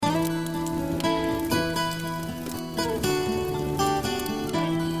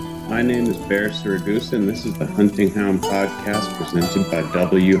My name is Bear Saragusa, and this is the Hunting Hound Podcast presented by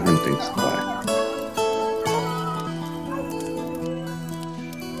W Hunting Supply.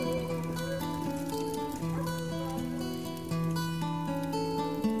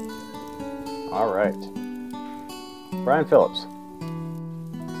 All right. Brian Phillips.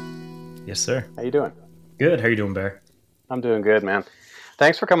 Yes, sir. How you doing? Good. How you doing, Bear? I'm doing good, man.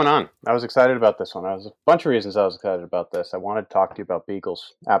 Thanks for coming on. I was excited about this one. I was a bunch of reasons I was excited about this. I wanted to talk to you about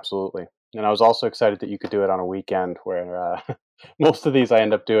beagles, absolutely. And I was also excited that you could do it on a weekend where most of these I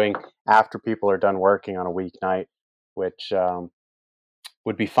end up doing after people are done working on a weeknight, which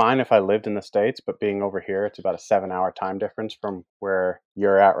would be fine if I lived in the States, but being over here, it's about a 7-hour time difference from where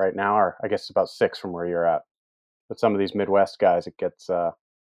you're at right now, or I guess about 6 from where you're at. But some of these Midwest guys, it gets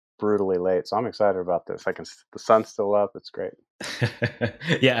brutally late. So I'm excited about this. The sun's still up. It's great.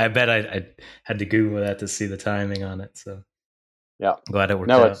 Yeah, I bet I had to Google that to see the timing on it. So yeah, I'm glad it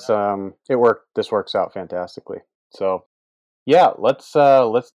worked out. It worked. This works out fantastically. So yeah, let's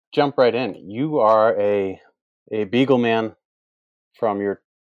jump right in. You are a beagle man from your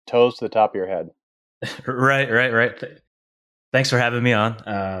toes to the top of your head. Right. Thanks for having me on.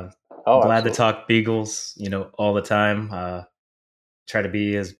 Glad absolutely. to talk beagles, all the time. Try to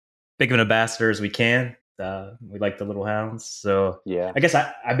be as big of an ambassador as we can. We like the little hounds. So yeah, I guess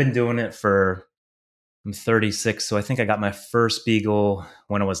I've been doing it I'm 36. So I think I got my first beagle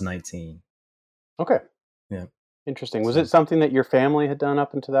when I was 19. Okay. Yeah. Interesting. Was it something that your family had done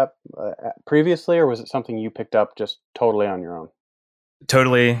up into that previously, or was it something you picked up just totally on your own?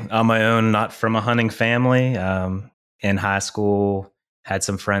 Totally on my own, not from a hunting family. In high school, had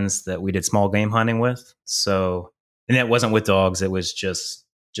some friends that we did small game hunting with. So, and it wasn't with dogs. It was just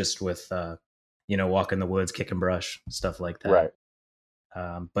with, walking the woods, kicking brush, stuff like that. Right.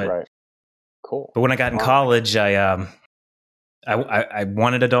 Right. Cool. But when I got in college, I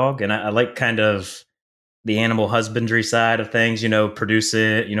wanted a dog, and I like kind of the animal husbandry side of things. Produce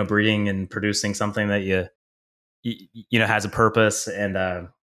it, breeding and producing something that has a purpose. And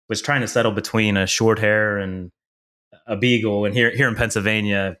was trying to settle between a short hair and a beagle. And here in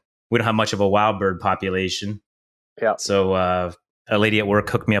Pennsylvania, we don't have much of a wild bird population. Yeah. So a lady at work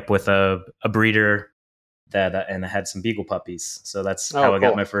hooked me up with a breeder and I had some beagle puppies. So that's how I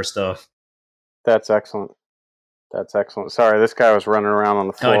got my first dog. That's excellent. Sorry, this guy was running around on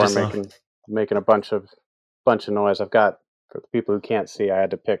the floor making a bunch of noise. I've got, for the people who can't see, I had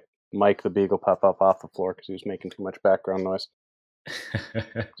to pick Mike the beagle pup up off the floor because he was making too much background noise.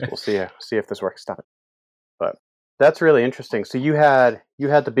 So we'll see if this works. Stop it. But that's really interesting. So you had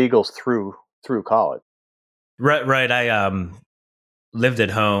the beagles through college. Right. I lived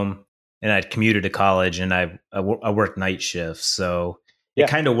at home and I'd commuted to college, and I worked night shifts. So it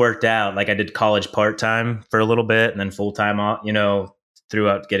kind of worked out. Like I did college part-time for a little bit and then full-time,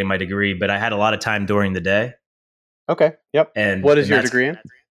 throughout getting my degree. But I had a lot of time during the day. Okay. Yep. And what is your degree in?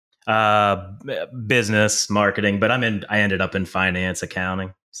 Business marketing, but I ended up in finance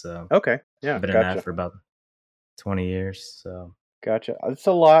accounting. So okay. Yeah. I've been in that for about 20 years. So gotcha. It's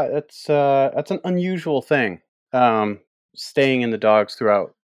a lot. That's an unusual thing. Staying in the dogs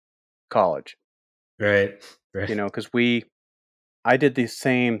throughout college. Right. Because I did the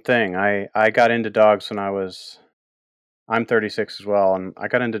same thing. I got into dogs when I'm 36 as well, and I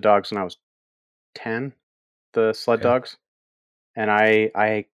got into dogs when I was 10, the sled dogs, and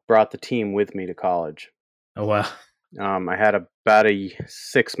I brought the team with me to college. Oh wow! I had about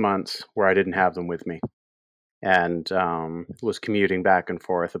 6 months where I didn't have them with me, and was commuting back and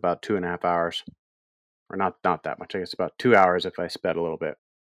forth about 2.5 hours, or not that much. I guess about 2 hours if I sped a little bit.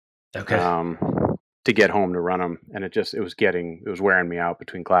 Okay. To get home to run them, and it was wearing me out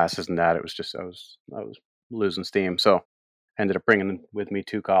between classes and that. It was just I was losing steam, so I ended up bringing them with me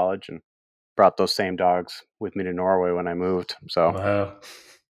to college and brought those same dogs with me to Norway when I moved. So wow.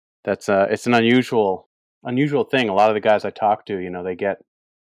 That's it's an unusual thing. A lot of the guys I talk to,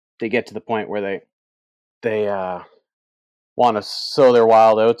 they get to the point where they want to sow their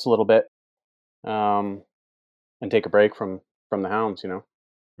wild oats a little bit, and take a break from the hounds.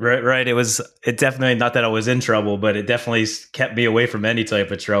 Right. It definitely, not that I was in trouble, but it definitely kept me away from any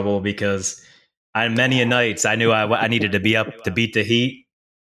type of trouble, because on many nights I knew I needed to be up to beat the heat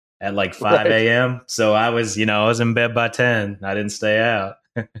at like 5 a.m. So I was in bed by 10. I didn't stay out.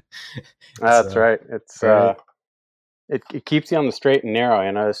 That's right. It's it keeps you on the straight and narrow. I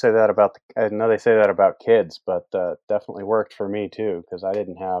know they say that about kids, but definitely worked for me too, because I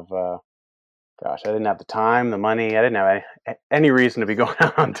didn't have I didn't have the time, the money. I didn't have any reason to be going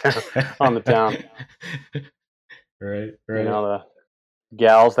out on the town. Right. The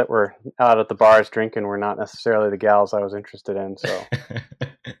gals that were out at the bars drinking were not necessarily the gals I was interested in. So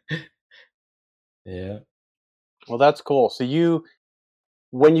Yeah. Well, that's cool. So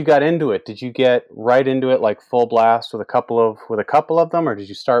when you got into it, did you get right into it like full blast with a couple of them, or did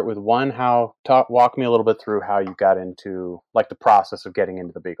you start with one? Walk me a little bit through how you got into like the process of getting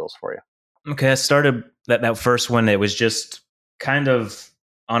into the Beagles for you. Okay, I started that first one. It was just kind of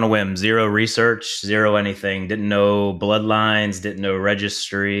on a whim, zero research, zero anything. Didn't know bloodlines, didn't know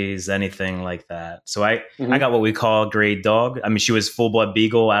registries, anything like that. So I got what we call grade dog. I mean, she was full blood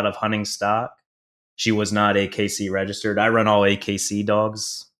beagle out of hunting stock. She was not AKC registered. I run all AKC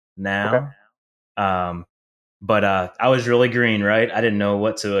dogs now. Okay. But I was really green, right? I didn't know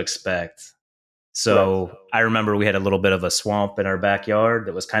what to expect. So I remember we had a little bit of a swamp in our backyard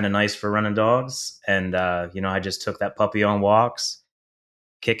that was kind of nice for running dogs. And, I just took that puppy on walks,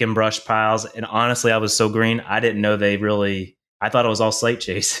 kicking brush piles. And honestly, I was so green, I didn't know I thought it was all sight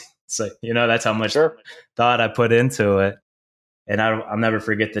chasing. So, that's how much thought I put into it. And I'll never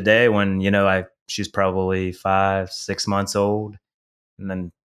forget the day when, she's probably 5-6 months old. And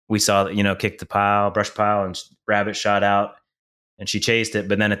then we saw that, kicked the brush pile, and rabbit shot out. And she chased it,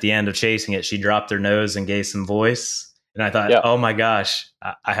 but then at the end of chasing it, she dropped her nose and gave some voice. And I thought, oh my gosh,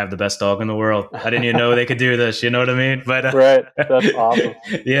 I have the best dog in the world. I didn't even know they could do this. You know what I mean? But right, that's awesome.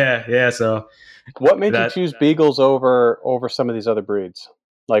 Yeah. So, what made you choose Beagles over some of these other breeds?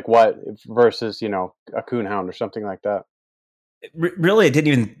 Like what versus a coonhound or something like that? Really, it didn't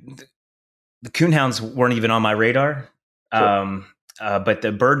even. The coonhounds weren't even on my radar. Sure. But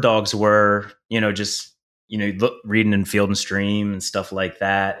the bird dogs were, just. Reading in Field and Stream and stuff like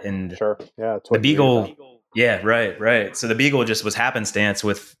that. And sure. Yeah. The Beagle. Yeah. Right. So the Beagle just was happenstance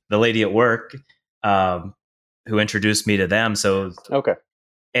with the lady at work, who introduced me to them. So, okay.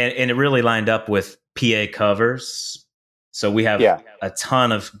 And it really lined up with PA covers. So we have a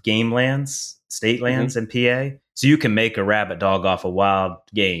ton of game lands, state lands in PA. So you can make a rabbit dog off a wild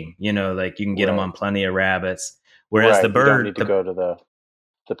game, like you can get them on plenty of rabbits. Whereas the bird, you don't need to go to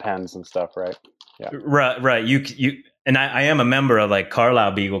the pens and stuff, right? Yeah. Right. You and I am a member of like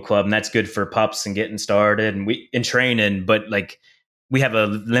Carlisle Beagle Club, and that's good for pups and getting started and in training. But like we have a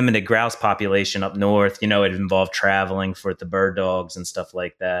limited grouse population up north. It involved traveling for the bird dogs and stuff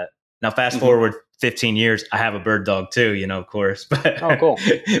like that. Now, fast forward 15 years, I have a bird dog too. Of course. But, oh, cool.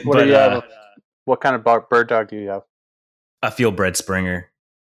 What do you have? What kind of bird dog do you have? A field bred Springer.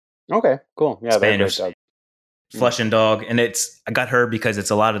 Okay, cool. Yeah, Spanish. Flushing dog, and I got her because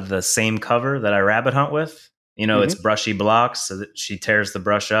it's a lot of the same cover that I rabbit hunt with. It's brushy blocks, so that she tears the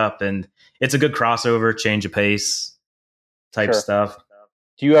brush up, and it's a good crossover, change of pace type stuff.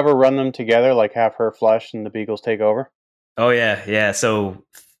 Do you ever run them together, like have her flush and the Beagles take over? Oh yeah. So,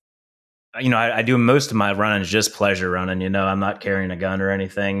 I do most of my running just pleasure running. I'm not carrying a gun or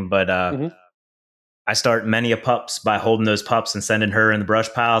anything, but I start many a pups by holding those pups and sending her in the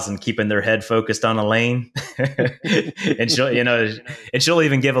brush piles and keeping their head focused on a lane. And she'll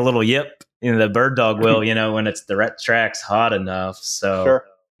even give a little yip. The bird dog will, when it's the track's hot enough. So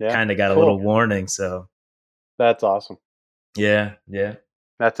kind of got a little warning. So that's awesome. Yeah.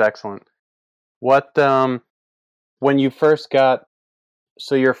 That's excellent. What, when you first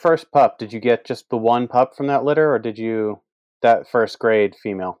so your first pup, did you get just the one pup from that litter, or did that first grade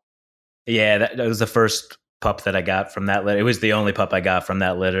female? Yeah, that was the first pup that I got from that litter. It was the only pup I got from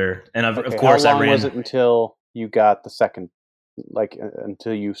that litter. And of course, how long was it until you got the second, like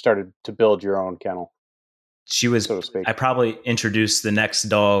until you started to build your own kennel? She was, so to speak. I probably introduced the next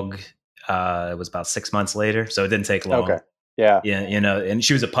dog. It was about 6 months later, so it didn't take long. Okay. Yeah. Yeah. And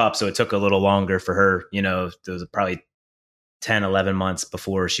she was a pup, so it took a little longer for her. It was probably 10, 11 months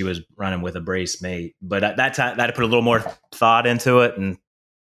before she was running with a brace mate. But at that time, I had to put a little more thought into it. And,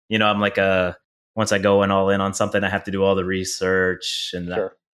 I'm like once I go all in on something, I have to do all the research. And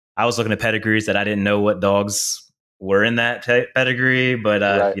I was looking at pedigrees that I didn't know what dogs were in that pedigree.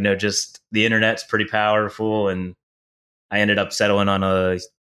 But, just the internet's pretty powerful. And I ended up settling on a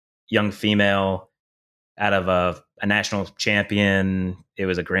young female out of a national champion. It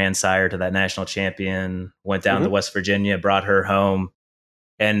was a grandsire to that national champion. Went down to West Virginia, brought her home.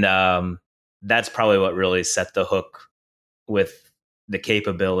 And that's probably what really set the hook with the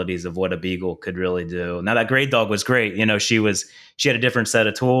capabilities of what a beagle could really do. Now that grade dog was great. She had a different set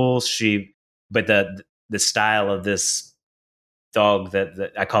of tools. But the style of this dog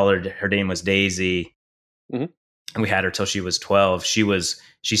that I call her name was Daisy. And we had her till she was 12.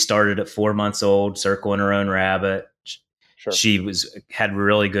 She started at 4 months old, circling her own rabbit. Sure. She had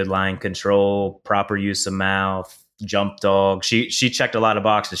really good line control, proper use of mouth, jump dog. She checked a lot of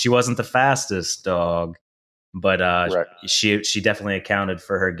boxes. She wasn't the fastest dog, but she definitely accounted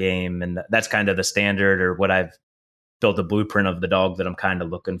for her game, and that's kind of the standard or what I've built a blueprint of the dog that I'm kind of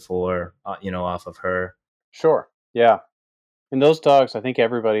looking for, off of her. Sure. Yeah. And those dogs, I think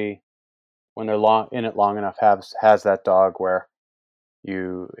everybody, when they're in it long enough, has that dog where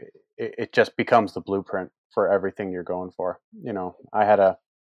it just becomes the blueprint for everything you're going for. I had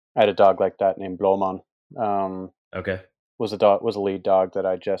a dog like that named Blomon. Okay. Was a lead dog that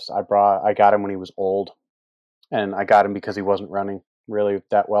I got him when he was old, and I got him because he wasn't running really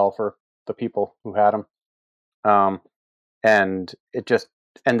that well for the people who had him. And it just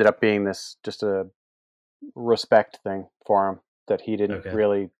ended up being just a respect thing for him, that he didn't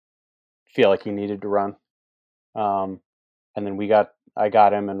really feel like he needed to run. And then I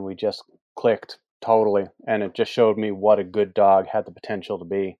got him, and we just clicked totally, and it just showed me what a good dog had the potential to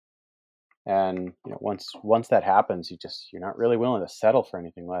be. And once that happens, you're not really willing to settle for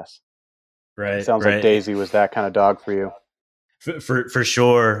anything less. Right. It sounds like Daisy was that kind of dog for you. For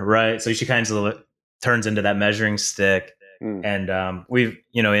sure, right? So she kind of turns into that measuring stick, and we've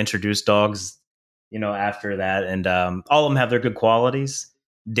introduced dogs, after that, and all of them have their good qualities.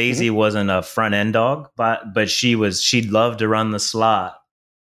 Daisy wasn't a front end dog, but she'd love to run the slot,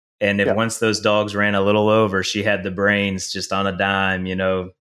 and if once those dogs ran a little over, she had the brains just on a dime.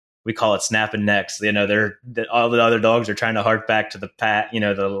 We call it snapping necks. All the other dogs are trying to hark back to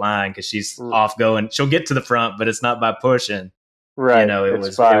the line because she's off going. She'll get to the front, but it's not by pushing. Right. It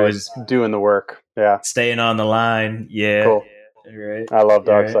was doing the work. Yeah. Staying on the line. Yeah. Cool. Right. I love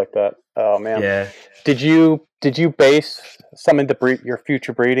dogs like that. Oh man. Yeah. Did you base some of your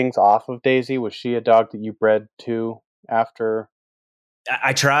future breedings off of Daisy? Was she a dog that you bred to after?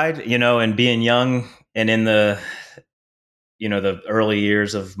 I tried, and being young and in the early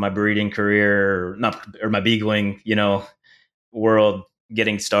years of my breeding career, or my beagling, world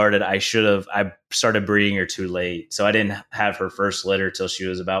getting started, I started breeding her too late. So I didn't have her first litter till she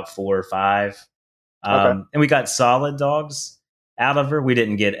was about 4 or 5. And we got solid dogs out of her. We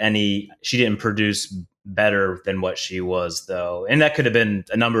didn't get she didn't produce better than what she was, though. And that could have been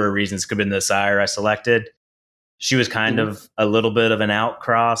a number of reasons. Could have been the sire I selected. She was kind of a little bit of an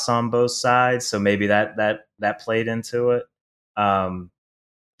outcross on both sides. So maybe that played into it.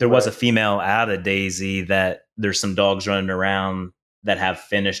 There was a female out of Daisy that there's some dogs running around that have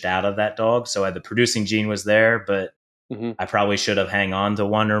finished out of that dog. So the producing gene was there, but I probably should have hang on to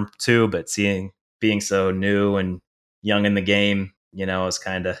one or two, but being so new and young in the game, I was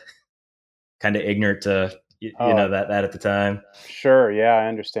kind of ignorant to, that at the time. Sure. Yeah, I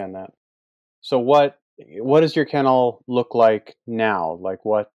understand that. So what does your kennel look like now? Like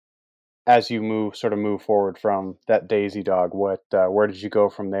as you move forward from that Daisy dog, where did you go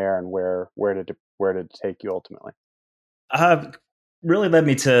from there, and where did it take you ultimately? Really led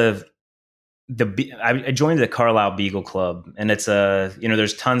me to I joined the Carlisle Beagle Club, and it's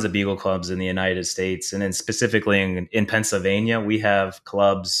there's tons of Beagle clubs in the United States, and then specifically in Pennsylvania, we have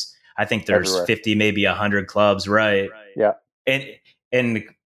clubs. I think there's everywhere. 50, maybe 100 clubs, right? Yeah. And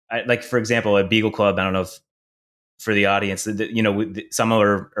like, for example, a Beagle Club, I don't know if for the audience, some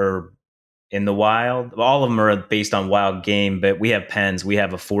are in the wild. All of them are based on wild game, but we have pens. We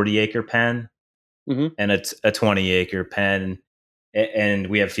have a 40-acre pen and a 20-acre pen, and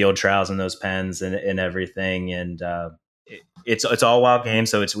we have field trials in those pens and everything. And it's all wild game,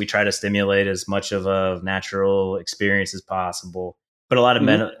 so we try to stimulate as much of a natural experience as possible. But a lot of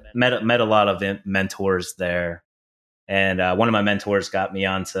met a lot of mentors there, and one of my mentors got me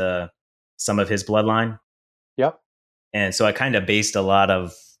onto some of his bloodline. Yep. And so I kind of based a lot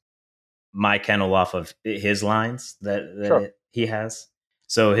of my kennel off of his lines that he has.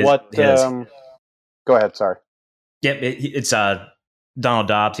 So go ahead. Sorry. Yep. It's Donald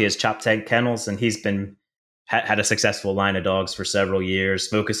Dobbs. He has Chop Tank Kennels, and he's been had a successful line of dogs for several years,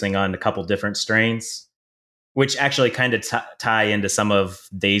 focusing on a couple different strains, which actually kind of tie into some of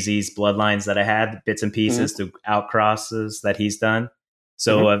Daisy's bloodlines that I had, bits and pieces through outcrosses that he's done.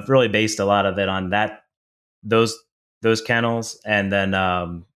 So I've really based a lot of it on those kennels. And then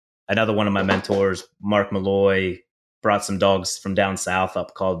another one of my mentors, Mark Malloy, brought some dogs from down south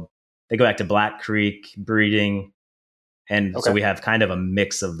they go back to Black Creek breeding. And so we have kind of a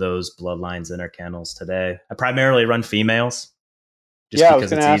mix of those bloodlines in our kennels today. I primarily run females. I was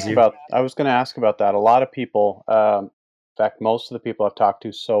going to ask about that. A lot of people, in fact, most of the people I've talked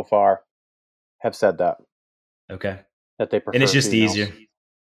to so far have said that. Okay. That they prefer. And it's just females. easier.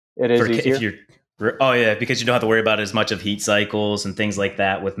 It is easier. Because you don't have to worry about as much of heat cycles and things like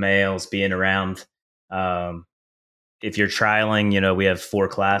that with males being around. If you're trialing, we have 4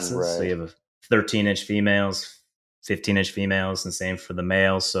 classes. Right. So you have 13-inch females, 15-inch females, and same for the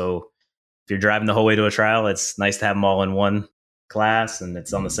males. So if you're driving the whole way to a trial, it's nice to have them all in one class, and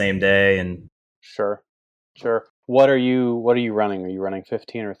it's on the same day. And sure. What are you running? Are you running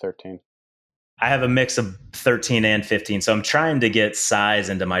 15 or 13? I have a mix of 13 and 15, so I'm trying to get size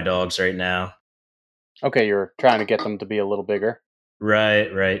into my dogs right now. Okay, you're trying to get them to be a little bigger.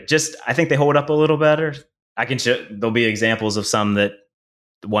 Right. Just I think they hold up a little better. I can show. There'll be examples of some that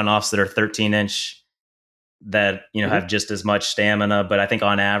one-offs that are 13-inch that have just as much stamina. But I think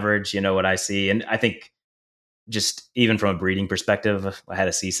on average, what I see, and I think just even from a breeding perspective, I had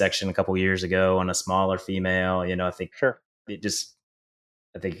a C-section a couple years ago on a smaller female. I think Sure. I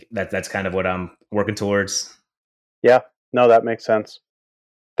think that's kind of what I'm working towards. Yeah. No, that makes sense.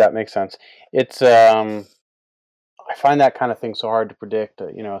 It's I find that kind of thing so hard to predict,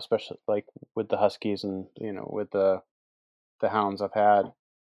 especially like with the Huskies and, with the hounds I've had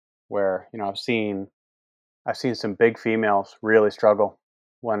where, I've seen some big females really struggle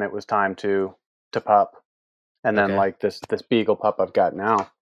when it was time to pup. And then Okay. like this beagle pup I've got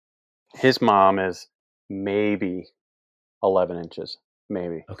now, his mom is maybe 11 inches,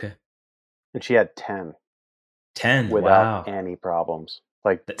 maybe. Okay. And she had 10 Wow. without any problems.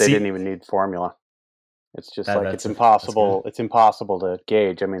 Like they didn't even need formula. It's just it's impossible. It's impossible to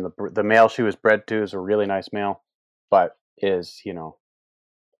gauge. I mean, the male she was bred to is a really nice male, but is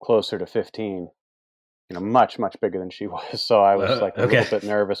closer to 15. Much bigger than she was. So I was a little bit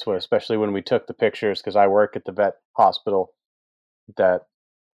nervous, especially when we took the pictures, because I work at the vet hospital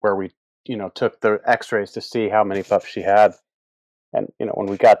where we took the X-rays to see how many pups she had. And when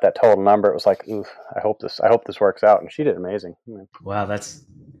we got that total number, it was like, ooh, I hope this works out. And she did amazing. Wow, that's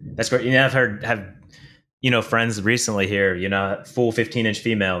great. I've have friends recently here. Full 15-inch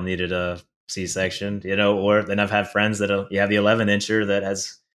female needed a C-section. Or then I've had friends that you have the 11-incher that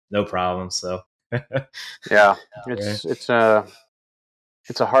has no problem. So yeah, it's a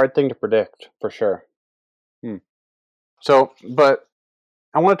hard thing to predict for sure. So, but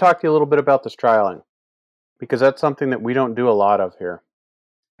I want to talk to you a little bit about this trialing, because that's something that we don't do a lot of here.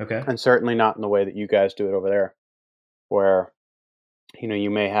 Okay. And certainly not in the way that you guys do it over there, where,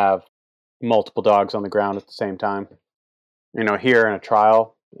 you may have multiple dogs on the ground at the same time. Here in a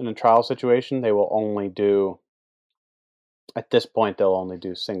trial situation, they will only do, at this point, they'll only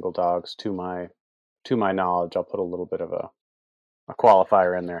do single dogs to my knowledge. I'll put a little bit of a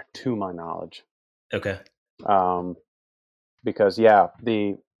qualifier in there, to my knowledge. Okay. Because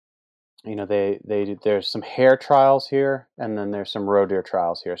there's some hare trials here, and then there's some roe deer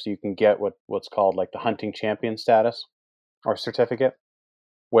trials here. So you can get what's called like the hunting champion status or certificate,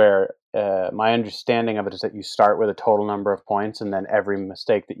 where my understanding of it is that you start with a total number of points, and then every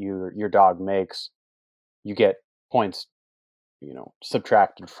mistake that your dog makes, you get points,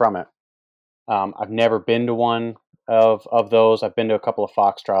 subtracted from it. I've never been to one of those. I've been to a couple of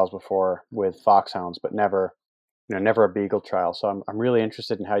fox trials before with foxhounds, but never a beagle trial. So I'm really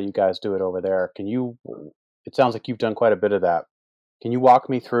interested in how you guys do it over there. It sounds like you've done quite a bit of that. Can you walk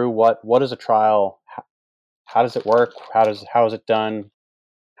me through what is a trial? How does it work? How is it done?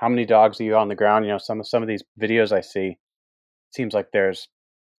 How many dogs are you on the ground? Some of these videos I see, it seems like there's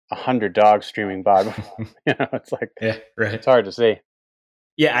 100 dogs streaming by. It's like, yeah, right. It's hard to see.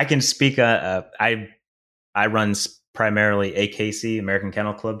 Yeah, I can speak. I run primarily AKC, American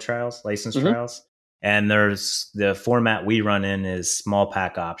Kennel Club trials, license trials. And there's the format we run in is small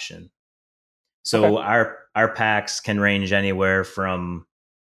pack option. So our packs can range anywhere from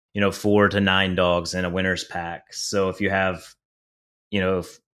 4 to 9 dogs in a winner's pack. So if you have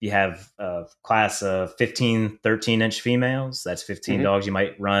a class of 15, 13-inch females, that's 15 dogs. You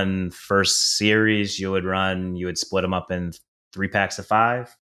might run first series. You would split them up in 3 packs of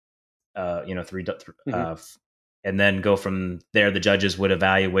 5. And then go from there. The judges would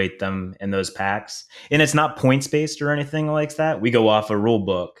evaluate them in those packs. And it's not points based or anything like that. We go off a rule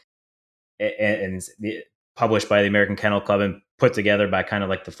book and published by the American Kennel Club and put together by kind of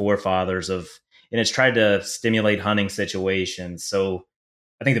like the forefathers of, and it's tried to stimulate hunting situations. So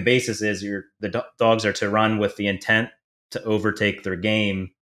I think the basis is the dogs are to run with the intent to overtake their game,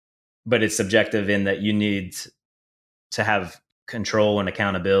 but it's subjective in that you need to have control and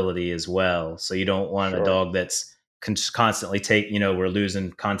accountability as well. So you don't want a dog that's constantly we're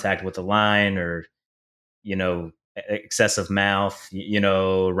losing contact with the line, or excessive mouth,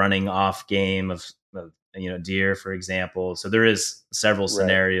 running off game of deer, for example. So there is several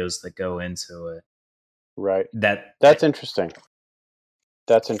scenarios that go into it. Right. That's interesting.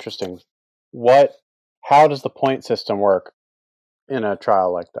 How does the point system work in a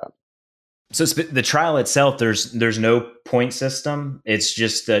trial like that? So the trial itself, there's no point system. It's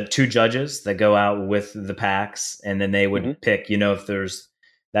just 2 judges that go out with the packs, and then they would pick, if there's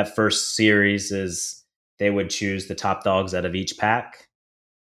that first series, is they would choose the top dogs out of each pack.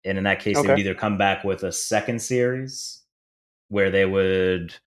 And in that case, they would either come back with a second series where they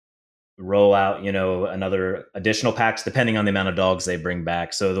would roll out, another additional packs depending on the amount of dogs they bring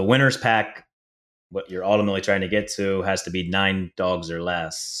back. So the winner's pack, what you're ultimately trying to get to, has to be 9 dogs or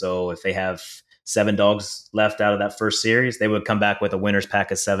less. So if they have 7 dogs left out of that first series, they would come back with a winner's pack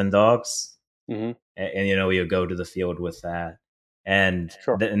of 7 dogs. Mm-hmm. And you go to the field with that. And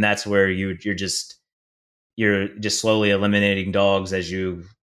Sure. And that's where you're just slowly eliminating dogs as you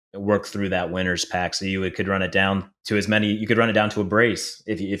work through that winner's pack. So you could run it down to you could run it down to a brace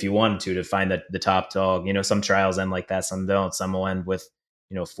if you wanted to find the top dog. Some trials end like that, some don't. Some will end with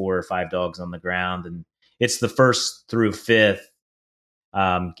 4 or 5 dogs on the ground, and it's the first through fifth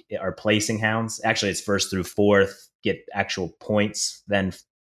are placing hounds. Actually, it's first through fourth get actual points, then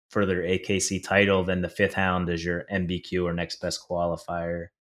for their AKC title. Then the fifth hound is your MBQ or next best qualifier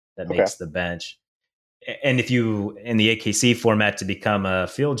that makes the bench. And if you, in the AKC format, to become a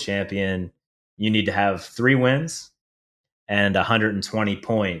field champion, you need to have 3 wins and 120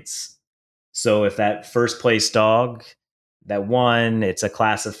 points. So if that first place dog that won, it's a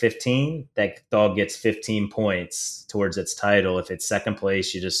class of 15, that dog gets 15 points towards its title. If it's second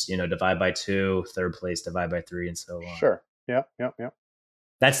place, you just, divide by 2, third place, divide by 3, and so on. Sure. Yep.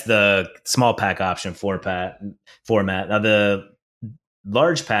 That's the small pack option format. Now the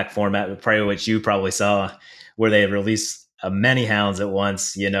large pack format, probably what you probably saw, where they release many hounds at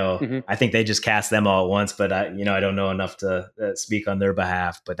once. I think they just cast them all at once, but I don't know enough to speak on their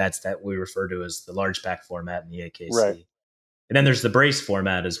behalf. But that's that we refer to as the large pack format in the AKC. Right. And then there's the brace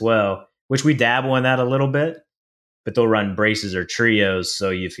format as well, which we dabble in that a little bit, but they'll run braces or trios. So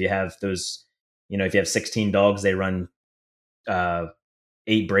if you have those, if you have 16 dogs, they run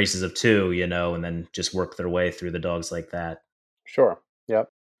 8 braces of 2, and then just work their way through the dogs like that. Sure. Yep.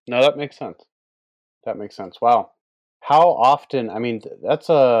 No, that makes sense. Wow. How often? I mean, that's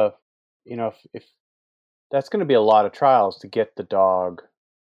if that's going to be a lot of trials to get the dog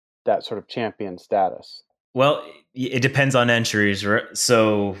that sort of champion status. Well, it depends on entries.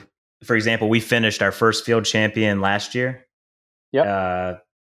 So, for example, we finished our first field champion last year. Yeah.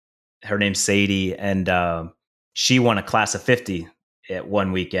 Her name's Sadie, and she won a class of 50 at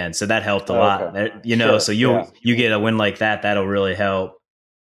one weekend. So that helped a lot. Sure. So you get a win like that, that'll really help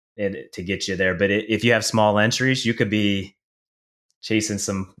to get you there. But if you have small entries, you could be chasing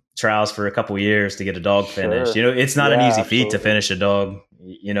some trials for a couple years to get a dog finished. It's not an easy feat to finish a dog,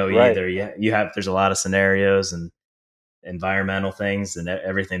 either. You have, there's a lot of scenarios and environmental things and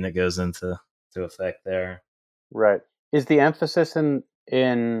everything that goes into effect there. Right. Is the emphasis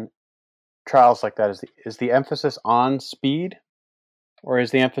in trials like that, is the emphasis on speed, or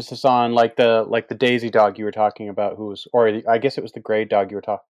is the emphasis on like the Daisy dog you were talking about, I guess it was the gray dog you were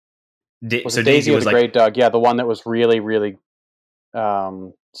talking? So Daisy was the gray dog, the one that was really, really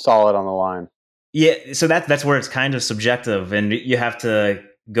solid on the line. Yeah, so that's where it's kind of subjective, and you have to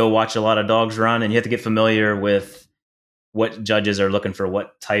go watch a lot of dogs run, and you have to get familiar with what judges are looking for,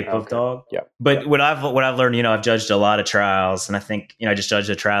 what type of dog. Yeah. But what I've learned, I've judged a lot of trials, and I think I just judged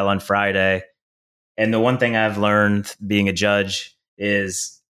a trial on Friday, and the one thing I've learned being a judge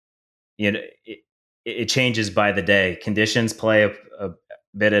is, it changes by the day. Conditions play a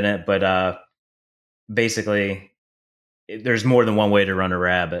bit in it, but basically, there's more than one way to run a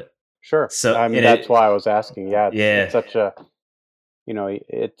rabbit. Sure. So I mean, that's why I was asking. Yeah. It's such a,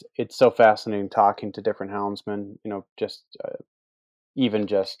 it's so fascinating talking to different houndsmen. Just even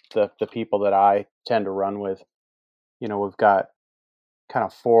just the people that I tend to run with. We've got kind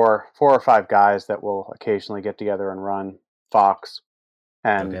of 4 or 5 guys that will occasionally get together and run fox,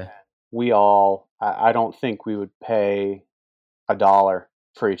 and we all. I don't think we would pay $1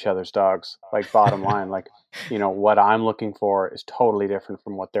 for each other's dogs. Like, bottom line, like, what I'm looking for is totally different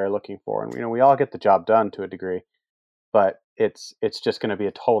from what they're looking for. And, we all get the job done to a degree, but it's just going to be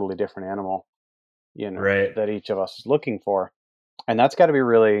a totally different animal, that each of us is looking for. And that's got to be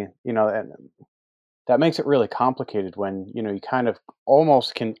really, and that makes it really complicated when, you kind of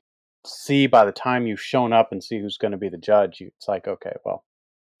almost can see by the time you've shown up and see who's going to be the judge. It's like, okay, well,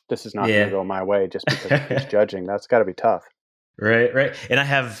 this is not going to go my way just because who's judging. That's got to be tough. Right. And I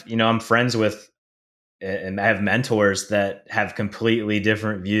have, I'm friends with, and I have mentors that have completely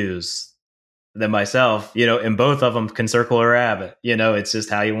different views than myself, and both of them can circle a rabbit. It's just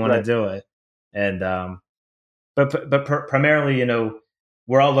how you want to do it. And, but primarily,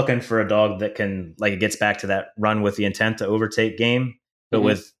 we're all looking for a dog that can, like, it gets back to that run with the intent to overtake game, but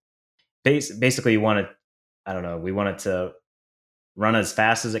with basically you want it, I don't know, we want it to run as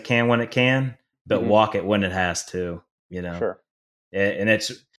fast as it can when it can, but walk it when it has to, Sure. And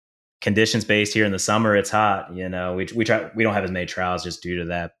it's, conditions based here in the summer. It's hot. We don't have as many trials just due to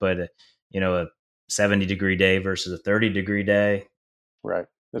that. But a 70-degree day versus a 30-degree day, right?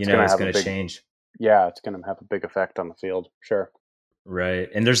 It's going to change. Yeah, it's going to have a big effect on the field. Sure. Right.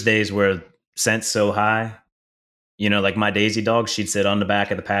 And there's days where scent's so high, like my Daisy dog, she'd sit on the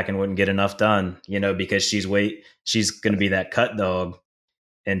back of the pack and wouldn't get enough done, because she's going to be that cut dog,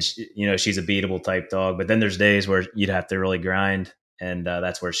 and she's a beatable type dog. But then there's days where you'd have to really grind, and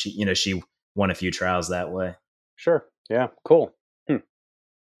that's where she won a few trials that way. Sure. Yeah. Cool.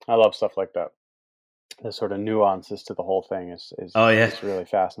 I love stuff like that. The sort of nuances to the whole thing is really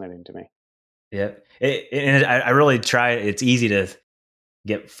fascinating to me. Yeah. I really try. It's easy to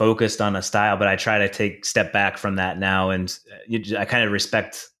get focused on a style, but I try to step back from that now. And I kind of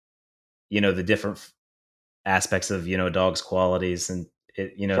respect, the different aspects of, a dog's qualities. And, sure.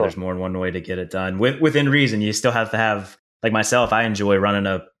 There's more than one way to get it done within reason. You still have to have, like myself, I enjoy running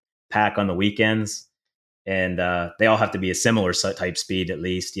a pack on the weekends, and they all have to be a similar type speed, at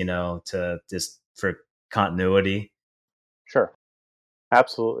least, to just for continuity. Sure.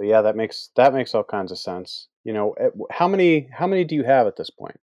 Absolutely. Yeah. That makes all kinds of sense. How many do you have at this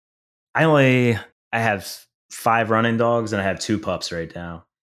point? I have 5 running dogs, and I have 2 pups right now.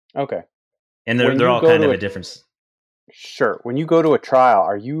 Okay. And they're all kind of a difference. Sure. When you go to a trial,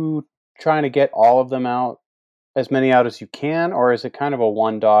 are you trying to get all of them out, as many out as you can, or is it kind of a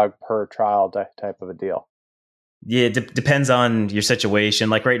one dog per trial type of a deal? Yeah, it depends on your situation.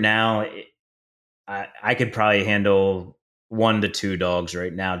 Like right now, I could probably handle 1 to 2 dogs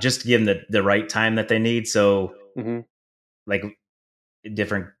right now, just to give them the right time that they need. So, like,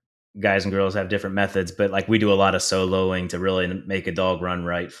 different guys and girls have different methods, but like we do a lot of soloing to really make a dog run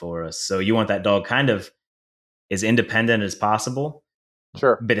right for us. So you want that dog kind of as independent as possible.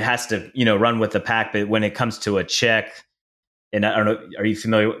 Sure. But it has to, run with the pack. But when it comes to a check, and I don't know, are you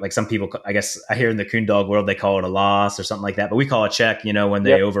familiar with, like, some people, I guess I hear in the coon dog world, they call it a loss or something like that, but we call it check, when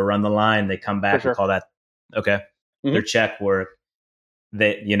they overrun the line, they come back, we call that, their check work.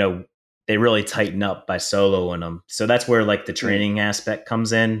 That, they really tighten up by soloing them. So that's where, like, the training aspect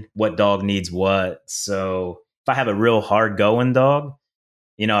comes in, what dog needs what. So if I have a real hard going dog,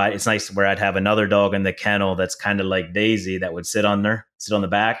 it's nice where I'd have another dog in the kennel that's kind of like Daisy that would sit on the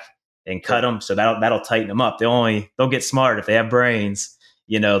back and cut them. So that'll tighten them up. They'll get smart if they have brains.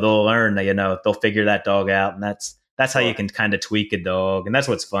 They'll learn that, they'll figure that dog out, and that's how you can kind of tweak a dog. And that's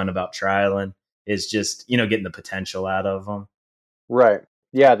what's fun about trialing, is just getting the potential out of them. Right.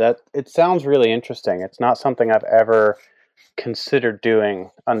 Yeah. It sounds really interesting. It's not something I've ever considered doing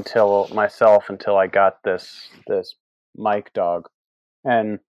until I got this Mike dog.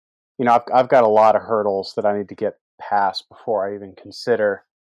 And, I've got a lot of hurdles that I need to get past before I even consider,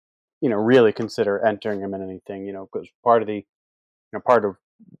 really consider entering him in anything, because part of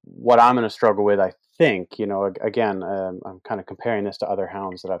what I'm going to struggle with, I think, again, I'm kind of comparing this to other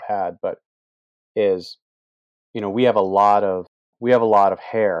hounds that I've had, but is, we have a lot of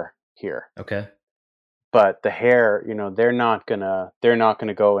hair here. Okay. But the hair, they're not gonna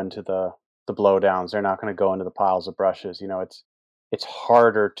go into the blowdowns. They're not going to go into the piles of brushes. It's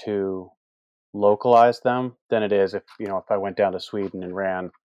harder to localize them than it is if I went down to Sweden and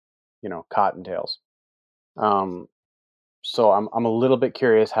ran, cottontails. So I'm a little bit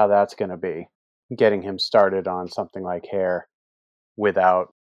curious how that's going to be, getting him started on something like hair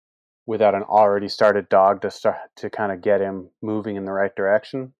without an already started dog to kind of get him moving in the right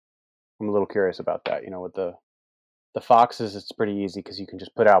direction. I'm a little curious about that. With the foxes, it's pretty easy because you can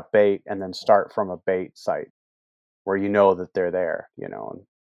just put out bait and then start from a bait site where that they're there.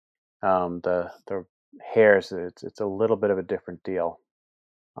 And the hares, it's a little bit of a different deal.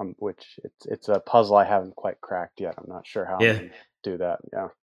 Which it's a puzzle I haven't quite cracked yet. I'm not sure how I'm going to do that. Yeah,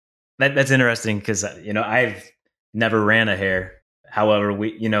 that's interesting because I've never ran a hare. However,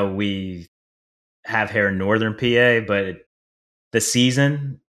 we have hair in northern PA, but the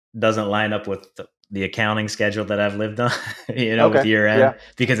season doesn't line up with the accounting schedule that I've lived on, with year end,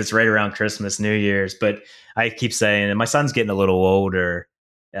 because it's right around Christmas, New Year's. But I keep saying, and my son's getting a little older.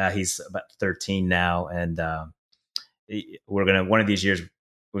 He's about 13 now, and one of these years,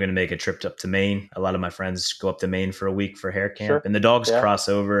 we're going to make a trip up to Maine. A lot of my friends go up to Maine for a week for hair camp, and the dogs cross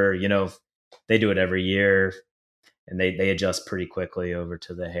over. They do it every year, and they adjust pretty quickly over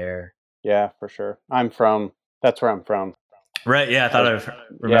to the hair. Yeah, for sure. That's where I'm from. Right. Yeah. I thought I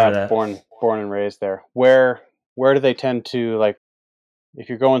remember that. Born and raised there. Where do they tend to, like, if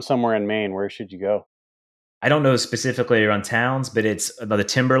you're going somewhere in Maine, where should you go? I don't know specifically around towns, but it's the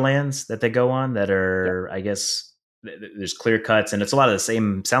timberlands that they go on that are, I guess, there's clear cuts, and it's a lot of the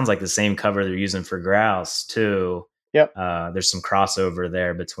same, sounds like the same cover they're using for grouse too. Yep. There's some crossover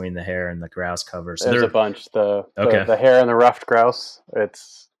there between the hare and the grouse cover. So There's a bunch. The hare and the ruffed grouse.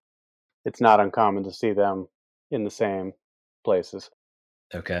 It's not uncommon to see them in the same places.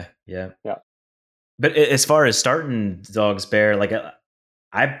 Okay. Yeah. Yeah. But as far as starting dogs, Bear, like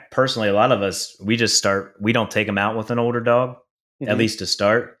I personally, a lot of us, we don't take them out with an older dog, at least to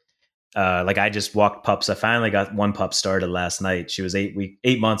start. Like I just walked pups. I finally got one pup started last night. She was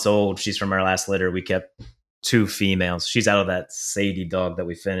 8 months old. She's from our last litter. We kept 2 females. She's out of that Sadie dog that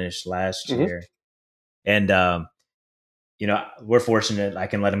we finished last year. And, we're fortunate. I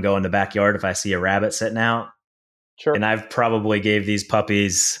can let them go in the backyard if I see a rabbit sitting out. Sure. And I've probably gave these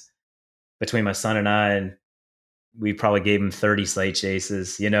puppies between my son and I, and we probably gave them 30 sleigh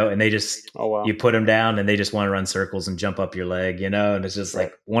chases, and they just, you put them down and they just want to run circles and jump up your leg, and it's just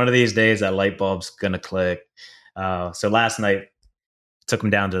like one of these days that light bulb's going to click. So last night took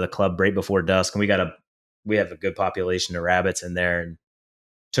them down to the club right before dusk, and we have a good population of rabbits in there, and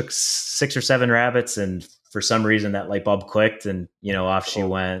took 6 or 7 rabbits. And for some reason that light bulb clicked, and, off she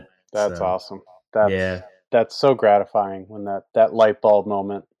went. That's awesome. That's so gratifying when that light bulb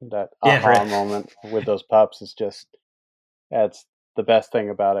moment, that aha moment with those pups is just, that's the best thing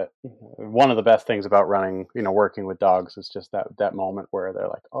about it. One of the best things about running, working with dogs is just that moment where they're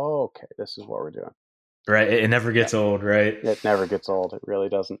like, oh, okay, this is what we're doing. Right. It never gets old, right? It never gets old. It really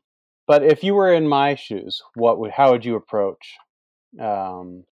doesn't. But if you were in my shoes, how would you approach,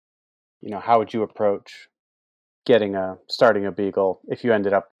 how would you approach starting a beagle if you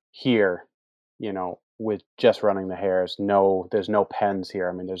ended up here, with just running the hares? There's no pens here.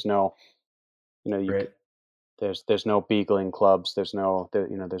 I mean, there's no, there's no beagling clubs. There's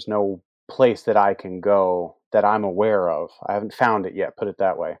no place that I can go that I'm aware of. I haven't found it yet, put it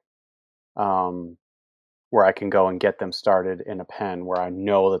that way. Where I can go and get them started in a pen where I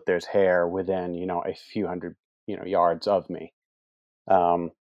know that there's hare within, a few hundred, yards of me.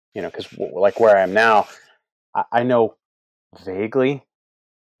 Because like where I am now, I know vaguely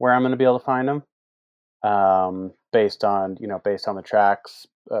where I'm going to be able to find them. Based on the tracks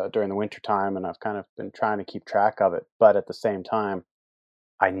during the winter time, and I've kind of been trying to keep track of it. But at the same time,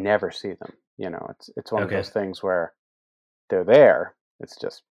 I never see them. It's one of those things where they're there. It's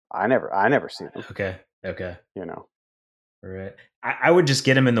just I never see them. Okay. Right. I would just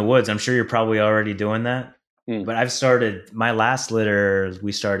get them in the woods. I'm sure you're probably already doing that. But I've started my last litter.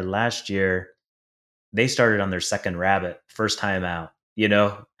 We started last year. They started on their second rabbit, first time out.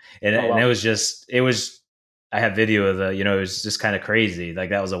 And it was I have video of it was just kind of crazy. Like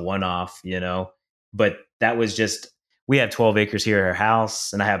that was a one-off, but that was just, we have 12 acres here at our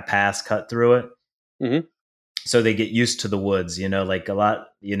house, and I have paths cut through it. Mm-hmm. So they get used to the woods, like a lot,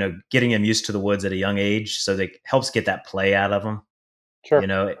 getting them used to the woods at a young age. So that helps get that play out of them. Sure.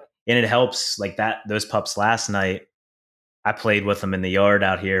 And it helps like that. Those pups last night, I played with them in the yard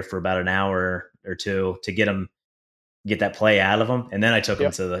out here for about an hour or two to get that play out of them. And then I took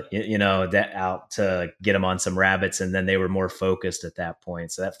them to the, out to get them on some rabbits. And then they were more focused at that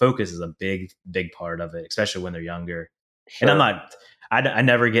point. So that focus is a big, big part of it, especially when they're younger. Sure. And I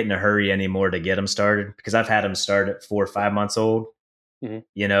never get in a hurry anymore to get them started, because I've had them start at 4 or 5 months old, and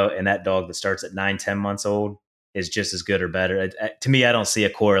that dog that starts at 9, 10 months old is just as good or better. To me, I don't see a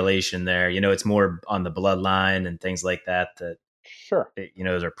correlation there. It's more on the bloodline and things like that. Sure.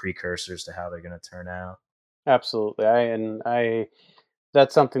 Those are precursors to how they're going to turn out. Absolutely. I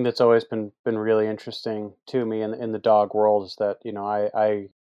that's something that's always been really interesting to me in the dog world, is that,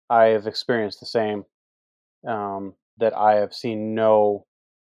 I have experienced the same, that I have seen no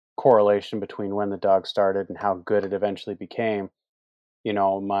correlation between when the dog started and how good it eventually became.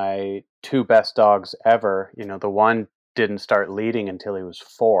 My 2 best dogs ever, the one didn't start leading until he was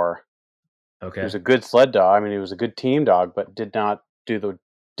 4. Okay. He was a good sled dog. I mean, he was a good team dog, but didn't do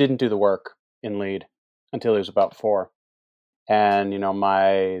the work in lead until he was about 4. And,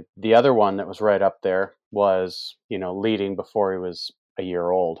 the other one that was right up there was, leading before he was a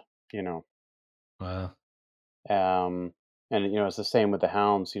year old, Wow. And, it's the same with the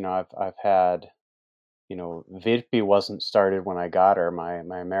hounds. I've had, Vidpi wasn't started when I got her. My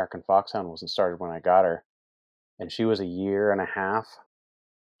American Foxhound wasn't started when I got her. And she was a year and a half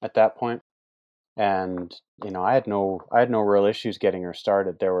at that point. And, I had no real issues getting her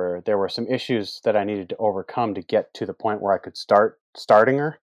started. There were some issues that I needed to overcome to get to the point where I could starting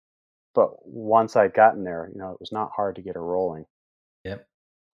her. But once I'd gotten there, it was not hard to get her rolling. Yep.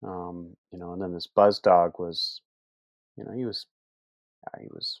 And then this Buzz dog was, he was,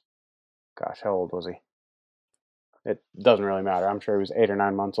 gosh, how old was he? It doesn't really matter. I'm sure he was 8 or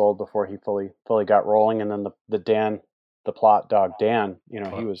 9 months old before he fully got rolling. And then the plot dog Dan, he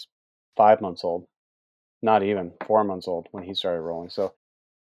was 5 months old. not even 4 months old when he started rolling. So,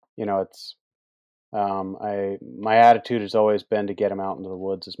 it's my attitude has always been to get him out into the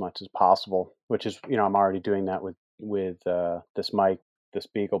woods as much as possible, which is, I'm already doing that with this Mike, this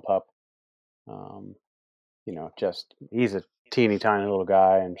Beagle pup. Just he's a teeny tiny little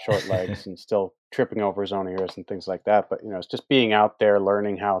guy and short legs and still tripping over his own ears and things like that. But, it's just being out there,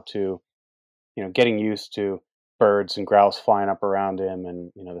 learning how to, getting used to birds and grouse flying up around him,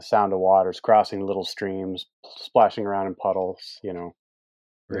 and, the sound of waters crossing little streams, splashing around in puddles,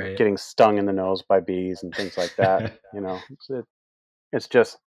 Right. getting stung in the nose by bees and things like that. It's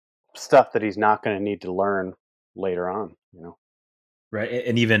just stuff that he's not going to need to learn later on. Right.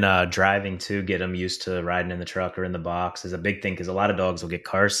 And even driving too, get them used to riding in the truck or in the box is a big thing, because a lot of dogs will get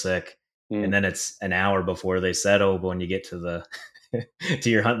car sick, and then it's an hour before they settle. But when you get to the to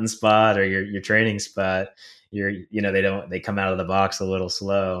your hunting spot or your training spot, they come out of the box a little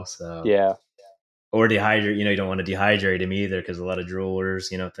slow. So Yeah. Or dehydrate, you don't want to dehydrate them either, because a lot of droolers,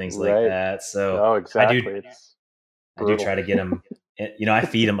 things like Right. that. So Oh, exactly. I do try to get them. I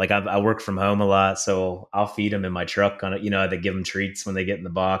feed them, like I work from home a lot, so I'll feed them in my truck on it. They give them treats when they get in the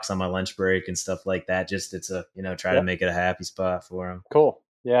box on my lunch break and stuff like that. Just try to make it a happy spot for them. Cool.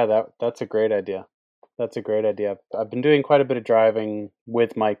 Yeah, that's a great idea. That's a great idea. I've been doing quite a bit of driving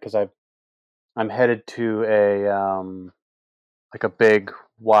with Mike because I'm headed to a big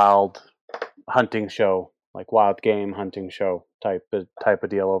wild hunting show, like wild game hunting show type of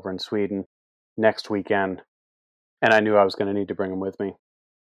deal over in Sweden next weekend, and I knew I was going to need to bring him with me.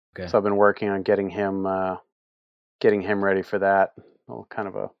 Okay. So I've been working on getting him ready for that. Well, kind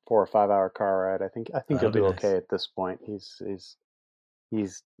of a 4 or 5 hour car ride. I think he'll do okay at this point. He's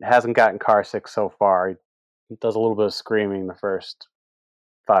hasn't gotten car sick so far. He does a little bit of screaming the first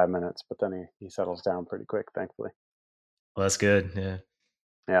 5 minutes, but then he settles down pretty quick, thankfully. Well, that's good. Yeah.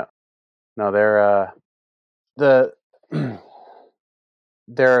 Yeah. No, they're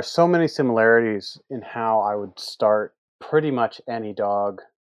there are so many similarities in how I would start pretty much any dog,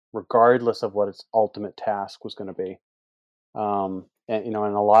 regardless of what its ultimate task was going to be. And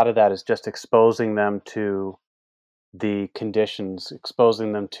a lot of that is just exposing them to the conditions,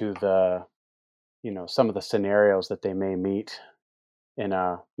 exposing them to the, some of the scenarios that they may meet in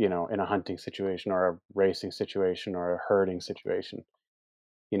a hunting situation or a racing situation or a herding situation,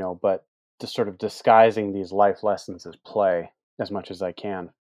 but just sort of disguising these life lessons as play as much as I can.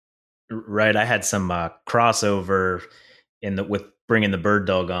 Right. I had some crossover with bringing the bird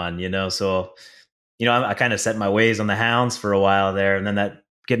dog on, so, I kind of set my ways on the hounds for a while there. And then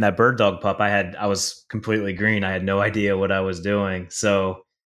getting that bird dog pup, I was completely green. I had no idea what I was doing. So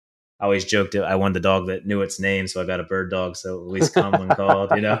I always joked I wanted the dog that knew its name. So I got a bird dog. So at least come when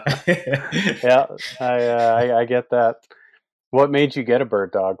called, Yeah, I get that. What made you get a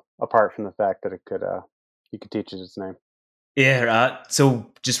bird dog, apart from the fact that you could teach it its name? Yeah.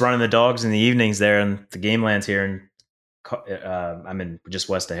 So just running the dogs in the evenings there in the game lands here, and I'm in just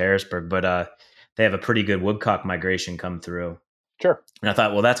west of Harrisburg, but they have a pretty good woodcock migration come through. Sure. And I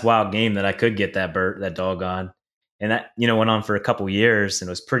thought, well, that's wild game that I could get that dog on. And that, went on for a couple years, and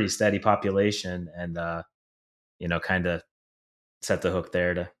it was pretty steady population, and, kind of set the hook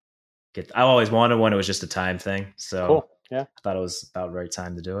there to get, I always wanted one. It was just a time thing. So cool. Yeah. I thought it was about the right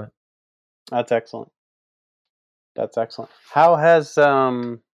time to do it. That's excellent. That's excellent. How has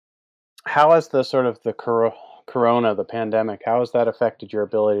the sort of the corona, the pandemic, how has that affected your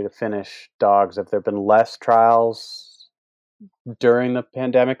ability to finish dogs? Have there been less trials during the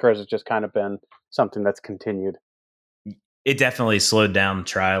pandemic, or has it just kind of been something that's continued? It definitely slowed down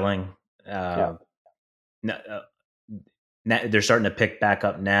trialing. They're starting to pick back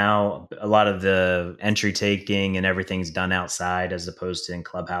up now. A lot of the entry taking and everything's done outside as opposed to in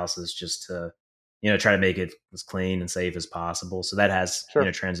clubhouses, just to try to make it as clean and safe as possible. So that has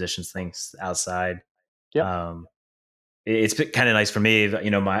transitions things outside. Yeah. It's been kind of nice for me.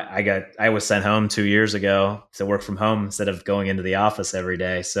 I was sent home 2 years ago to work from home instead of going into the office every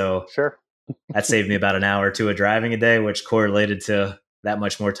day. So that saved me about an hour or two of driving a day, which correlated to that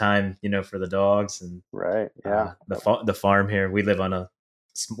much more time, for the dogs. And right. Yeah. The farm here, we have a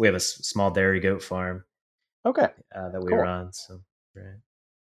small dairy goat farm. Okay. That we run. So, right.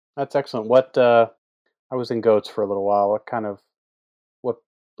 That's excellent. I was in goats for a little while. What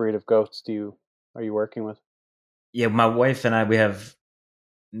breed of goats are you working with? Yeah, my wife and I, we have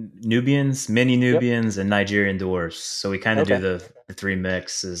Nubians, mini Nubians, and Nigerian dwarfs. So we kind of do the three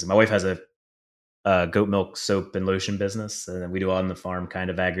mixes. My wife has a goat milk soap and lotion business, and then we do on the farm kind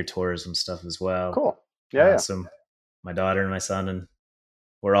of agritourism stuff as well. Cool. Yeah. So my daughter and my son, and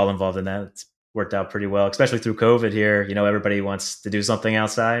we're all involved in that. It's worked out pretty well, especially through COVID here. Everybody wants to do something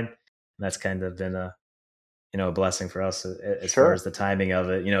outside. And that's kind of been a blessing for us as Sure. far as the timing of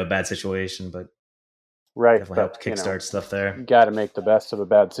it. A bad situation, but Right, definitely but helped kickstart stuff there. you got to make the best of a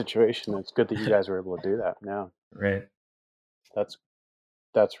bad situation. It's good that you guys were able to do that. Yeah, Right. that's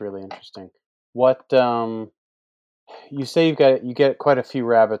really interesting. What you say you get quite a few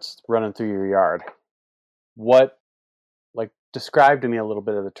rabbits running through your yard. What, like, describe to me a little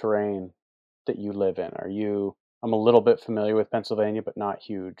bit of the terrain that you live in. I'm a little bit familiar with Pennsylvania, but not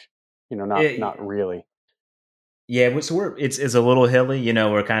huge. Not really. Yeah, so it's a little hilly.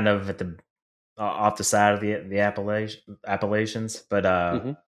 We're kind of at the off the side of the Appalachians, but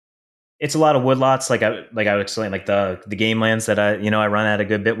Hmm. it's a lot of woodlots. Like I would explain, like the game lands that I run at a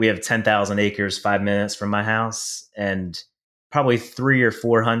good bit. We have 10,000 acres 5 minutes from my house, and probably 300 or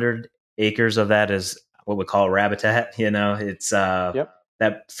 400 acres of that is what we call rabbitat. It's Yep.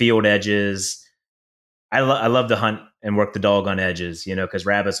 that field edges. I love to hunt and work the dog on edges, because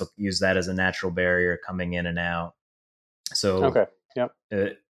rabbits will use that as a natural barrier coming in and out. So Okay. Yep.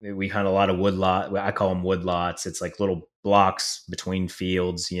 we hunt a lot of woodlot. I call them woodlots. It's like little blocks between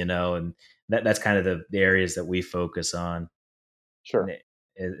fields, and that's kind of the areas that we focus on. Sure.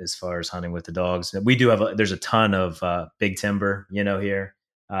 As far as hunting with the dogs. We do there's a ton of big timber, here,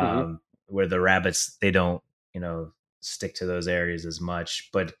 Hmm. where the rabbits, they don't, stick to those areas as much.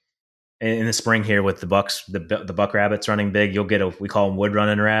 But in the spring here with the bucks, the buck rabbits running big, you'll get we call them wood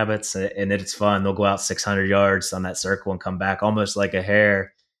running rabbits, and it's fun. They'll go out 600 yards on that circle and come back almost like a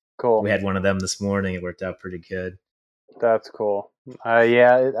hare. Cool. We had one of them this morning. It worked out pretty good. That's cool.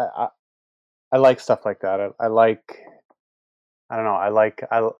 Yeah, I like stuff like that. I like. I don't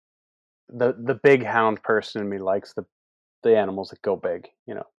know. The big hound person in me likes the animals that go big.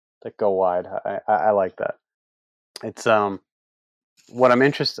 That go wide. I like that. It's what I'm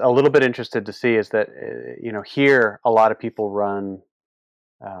a little bit interested to see is that here a lot of people run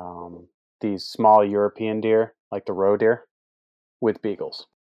these small European deer, like the roe deer, with beagles.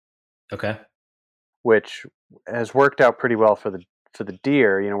 Okay. Which has worked out pretty well for the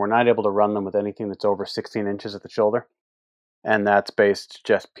deer. We're not able to run them with anything that's over 16 inches at the shoulder, and that's based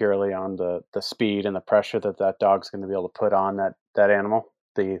just purely on the speed and the pressure that dog's going to be able to put on that animal,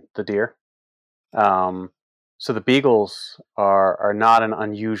 the deer. So the beagles are not an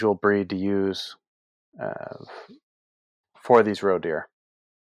unusual breed to use for these roe deer,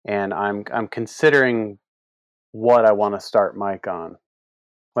 and I'm considering what I want to start Mike on,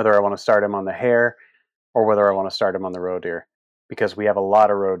 whether I want to start him on the hare or whether I want to start him on the roe deer, because we have a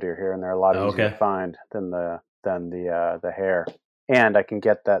lot of roe deer here, and they're a lot easier to find than the hare, and I can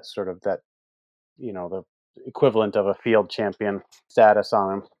get that sort of the equivalent of a field champion status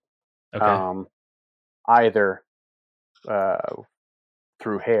on him. Okay. Either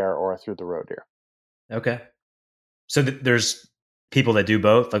through hare or through the roe deer. Okay. So there's people that do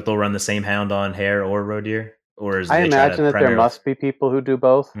both, like they'll run the same hound on hare or roe deer, or I imagine that there must be people who do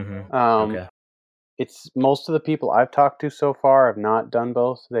both. Mm-hmm. Okay. It's most of the people I've talked to so far have not done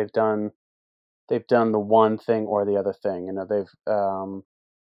both. They've done the one thing or the other thing. They've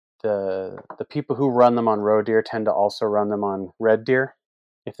the people who run them on roe deer tend to also run them on red deer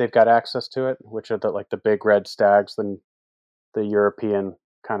if they've got access to it, which are the big red stags, the European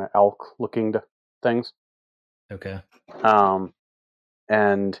kind of elk looking things. Okay.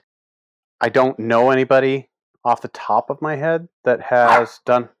 And I don't know anybody off the top of my head that has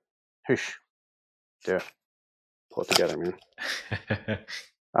done. Hush. Dude, pull it together,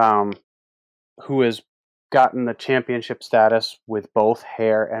 man. Who has gotten the championship status with both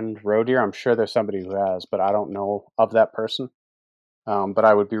hare and roe deer? I'm sure there's somebody who has, but I don't know of that person. But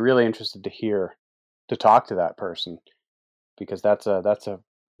I would be really interested to talk to that person, because that's a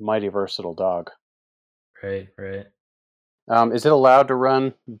mighty versatile dog. Right. Is it allowed to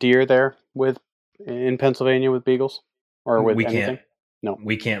run deer there in Pennsylvania with beagles or with anything? No,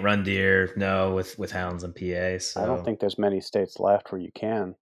 we can't run deer. No, with hounds and PA. So I don't think there's many states left where you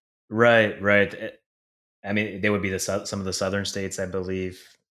can. Right. I mean, they would be some of the southern states, I believe.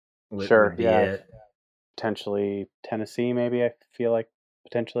 Sure. Yeah. Potentially Tennessee, maybe. I feel like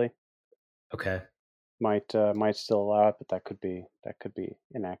potentially. Okay. Might still allow it, but that could be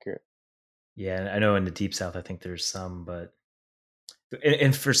inaccurate. Yeah, I know in the deep south, I think there's some, but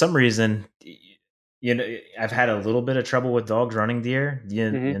and for some reason, I've had a little bit of trouble with dogs running deer,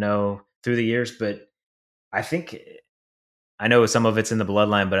 through the years, but I know some of it's in the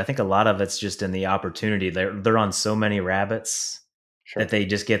bloodline, but I think a lot of it's just in the opportunity. They're on so many rabbits that they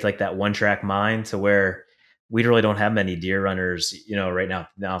just get like that one track mind, to where we really don't have many deer runners, right now.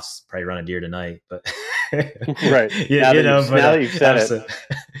 Now I'll probably run a deer tonight, but right. Yeah, now that you've said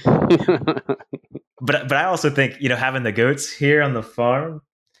it. But I also think, having the goats here on the farm,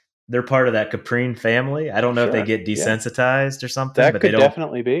 they're part of that caprine family. I don't know if they Sure. get Yeah. desensitized or something, That but they could don't.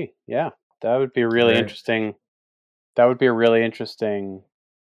 definitely be. Yeah. That would be really Right. interesting. That would be a really interesting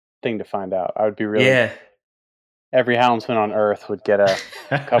thing to find out. I would be really Yeah. every houndsman on earth would get a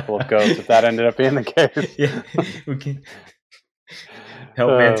couple of goats if that ended up being the case. Yeah, we can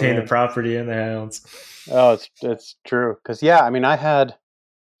help Oh maintain the man. property and the hounds. Oh, it's true. Because yeah, I mean, I had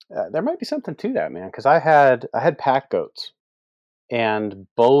there might be something to that, man. Because I had pack goats, and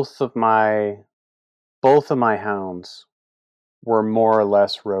both of my hounds were more or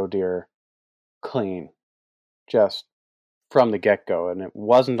less roe deer clean, just from the get go, and it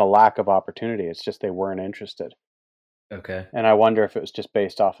wasn't a lack of opportunity. It's just they weren't interested. Okay. And I wonder if it was just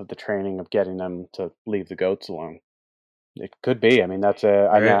based off of the training of getting them to leave the goats alone. It could be. I mean, Right.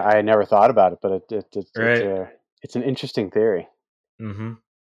 I never thought about it, but Right. it's an interesting theory. Mm-hmm.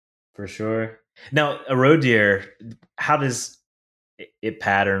 For sure. Now, a roe deer, how does it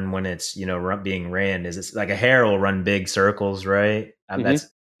pattern when it's being ran? Is it like a hare will run big circles, right? Hmm. That's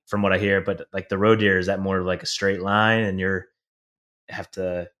from what I hear. But like the roe deer, is that more like a straight line, and you're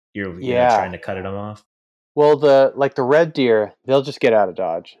Yeah. trying to cut it off? Well, the red deer, they'll just get out of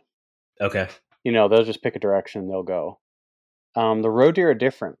dodge. Okay. They'll just pick a direction and they'll go. The roe deer are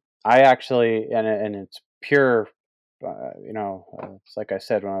different. I actually, and it's pure. It's like I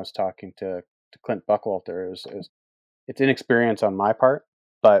said when I was talking to Clint Buckwalter. It's inexperience on my part,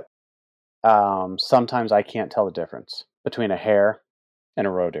 but sometimes I can't tell the difference between a hare and a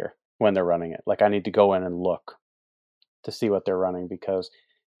roe deer when they're running it. Like I need to go in and look to see what they're running because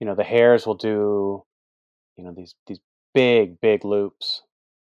the hares will do these big loops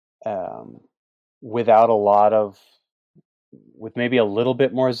um, without a lot of with maybe a little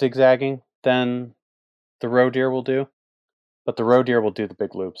bit more zigzagging than the roe deer will do, but the roe deer will do the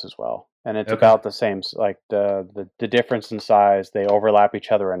big loops as well, and it's Okay. about the same. Like the difference in size, they overlap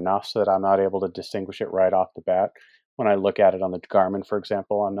each other enough so that I'm not able to distinguish it right off the bat. When I look at it on the Garmin, for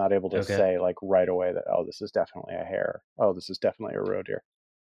example, I'm not able to Okay. say like right away that this is definitely a hare. Oh, this is definitely a roe deer.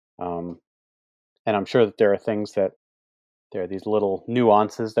 Um, and I'm sure that there are these little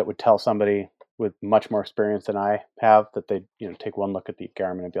nuances that would tell somebody with much more experience than I have that they take one look at the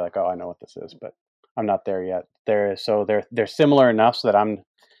Garmin and be like, oh, I know what this is, but I'm not there yet. They're similar enough so that I'm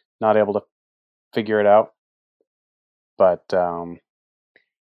not able to figure it out. But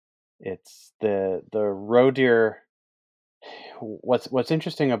it's the roe deer. What's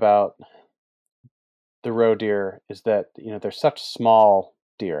interesting about the roe deer is that they're such small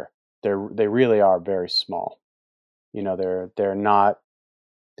deer. They really are very small. They're not.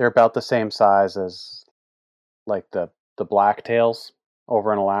 They're about the same size as like the blacktails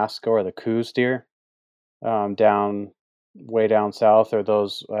over in Alaska or the Coues deer down way down south, or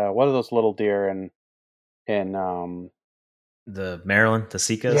those what are those little deer in The Maryland, the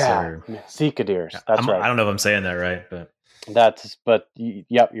Sikas, yeah, or Sika deers. That's I right. don't know if I'm saying that right, but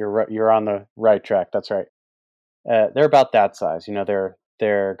Yep, you're right. You're on the right track. That's right. They're about that size.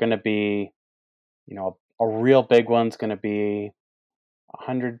 They're going to be a real big one's going to be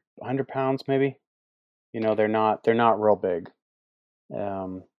 100 pounds maybe. They're not real big.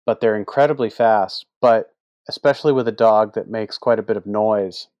 But they're incredibly fast. But especially with a dog that makes quite a bit of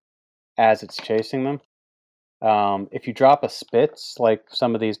noise as it's chasing them. If you drop a Spitz, like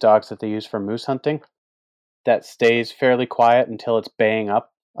some of these dogs that they use for moose hunting, that stays fairly quiet until it's baying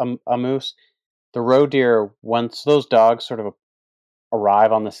up a moose. The roe deer, once those dogs sort of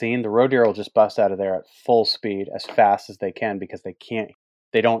arrive on the scene, the roe deer will just bust out of there at full speed as fast as they can because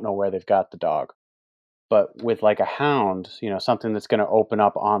they don't know where they've got the dog. But with like a hound, something that's going to open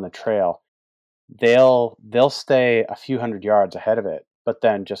up on the trail, they'll stay a few hundred yards ahead of it, but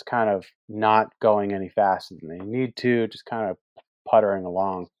then just kind of not going any faster than they need to, just kind of puttering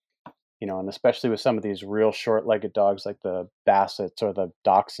along. And especially with some of these real short-legged dogs like the Bassets or the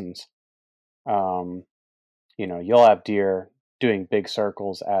Dachshunds, um, you'll have deer doing big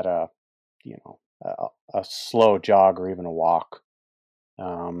circles at you know, a slow jog or even a walk.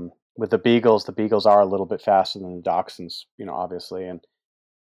 With the Beagles are a little bit faster than the Dachshunds, obviously,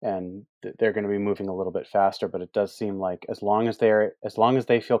 and they're going to be moving a little bit faster. But it does seem like as long as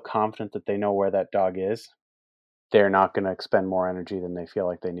they feel confident that they know where that dog is, they're not going to expend more energy than they feel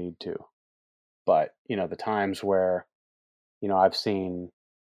like they need to. But the times where I've seen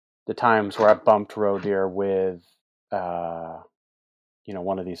the times where I've bumped roe deer with uh,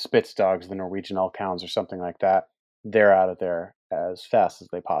 one of these Spitz dogs, the Norwegian elk hounds or something like that, they're out of there as fast as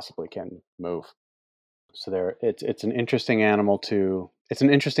they possibly can move. So it's an interesting animal to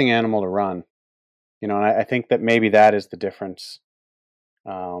run. And I think that maybe that is the difference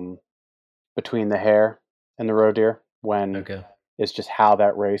um, between the hare and the roe deer when okay. is just how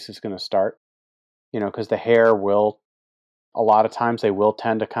that race is going to start. Because the hare will, a lot of times they will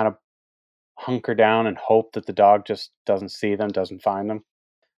tend to kind of hunker down and hope that the dog just doesn't see them, doesn't find them.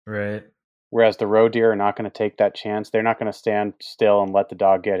 Right. Whereas the roe deer are not going to take that chance. They're not going to stand still and let the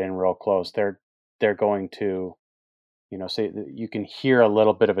dog get in real close. They're going to, so you can hear a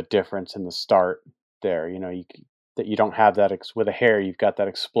little bit of a difference in the start there. That you don't have that with a hare. You've got that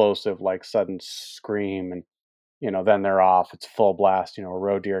explosive, like sudden scream, and then they're off. It's full blast. A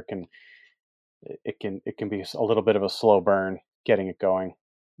roe deer can be a little bit of a slow burn getting it going.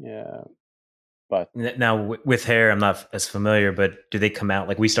 Yeah. But now with hare, I'm not as familiar, but do they come out?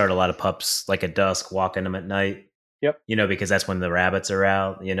 Like we start a lot of pups like at dusk, walking them at night. Yep. Because that's when the rabbits are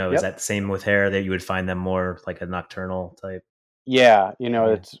out. Is Yep. that the same with hare, that you would find them more like a nocturnal type? Yeah,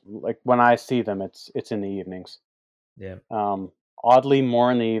 it's like when I see them, it's in the evenings. Yeah. Oddly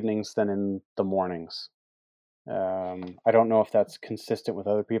more in the evenings than in the mornings. I don't know if that's consistent with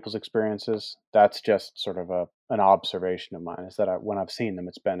other people's experiences. That's just sort of an observation of mine, is that when I've seen them,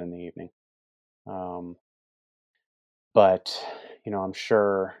 it's been in the evening. But I'm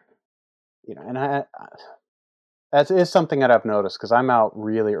sure, and that is something that I've noticed, because I'm out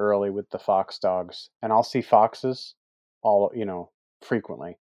really early with the fox dogs, and I'll see foxes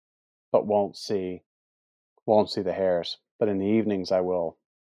frequently, but won't see the hares. But in the evenings, I will.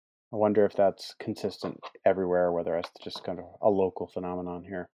 I wonder if that's consistent everywhere, whether it's just kind of a local phenomenon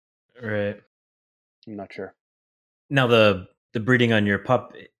here. Right. I'm not sure. Now the breeding on your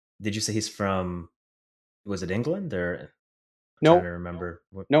pup, did you say he's from, was it England or? No, trying to remember.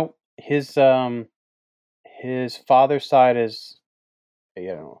 No, his father's side is,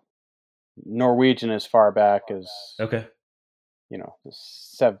 Norwegian as far back as, Okay.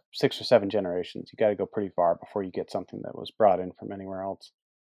 6 or 7 generations. You got to go pretty far before you get something that was brought in from anywhere else.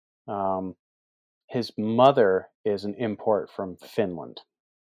 His mother is an import from Finland,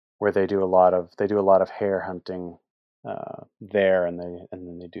 where they do a lot of hare hunting there, and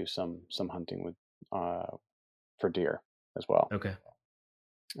then they do some hunting with for deer as well. Okay.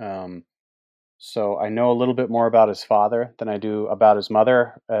 So I know a little bit more about his father than I do about his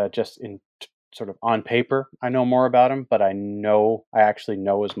mother. Just in sort of on paper, I know more about him, but I actually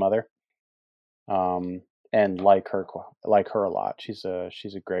know his mother, and like her a lot. She's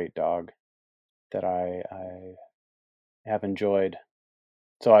a great dog that I have enjoyed.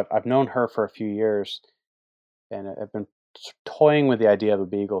 So I've known her for a few years, and I've been toying with the idea of a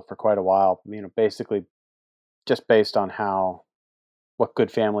beagle for quite a while. Basically, just based on what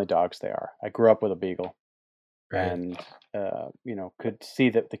good family dogs they are. I grew up with a beagle, right, and could see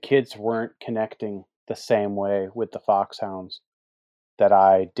that the kids weren't connecting the same way with the foxhounds that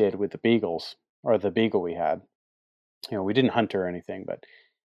I did with the beagles, or the beagle we had. We didn't hunt her or anything, but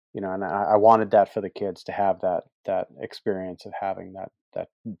and I wanted that for the kids to have that experience of having that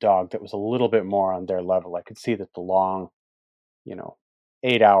dog that was a little bit more on their level. I could see that the long,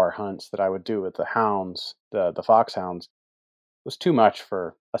 8-hour hunts that I would do with the hounds, the foxhounds, was too much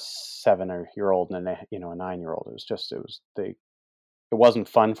for a 7-year-old and a 9-year-old. It wasn't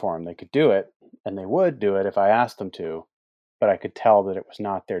fun for them. They could do it, and they would do it if I asked them to, but I could tell that it was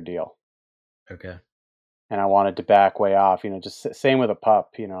not their deal. Okay. And I wanted to back way off. Just same with a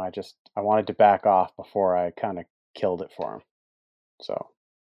pup. I wanted to back off before I kind of killed it for him. So.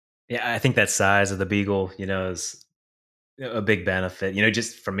 Yeah, I think that size of the beagle, is a big benefit.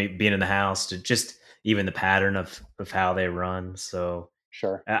 Just from me being in the house, to just even the pattern of how they run. So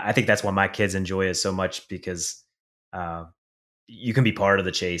sure, I think that's why my kids enjoy it so much, because you can be part of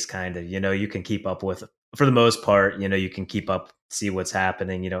the chase, kind of. You can keep up with, for the most part. You can keep up, see what's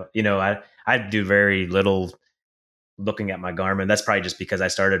happening. I do very little looking at my Garmin. That's probably just because I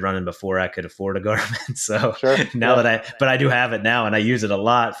started running before I could afford a Garmin. So sure, now but I do have it now, and I use it a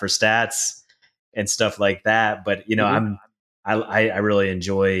lot for stats and stuff like that. But I really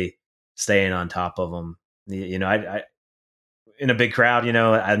enjoy staying on top of them. I in a big crowd,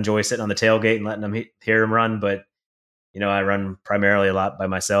 I enjoy sitting on the tailgate and letting them hear them run. But I run primarily a lot by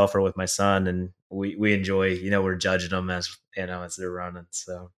myself or with my son, and we enjoy. We're judging them as they're running.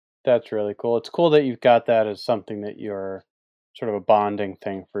 So that's really cool. It's cool that you've got that as something that you're sort of a bonding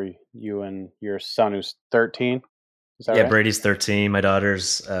thing for you and your son, who's 13. Is that right? Brady's 13. My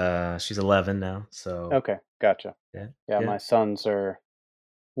daughter's she's 11 now. So okay, gotcha. Yeah. My sons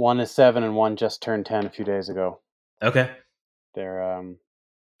one is 7 and one just turned 10 a few days ago. Okay. They're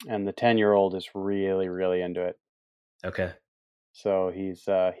and the 10-year-old is really, really into it. Okay. So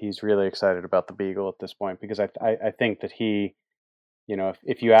he's really excited about the beagle at this point, because I think that he,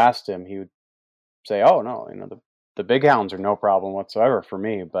 if you asked him, he would say, "Oh no, the big hounds are no problem whatsoever for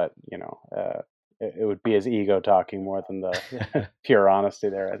me." But it would be his ego talking more than the pure honesty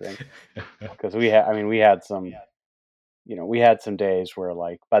there, I think. Because we had some, we had some days where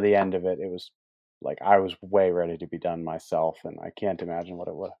like by the end of it, it was like I was way ready to be done myself, and I can't imagine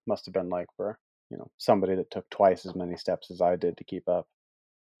what must have been like for somebody that took twice as many steps as I did to keep up.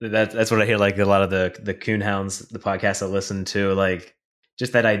 That's what I hear. Like a lot of the coonhounds, the podcasts I listen to, like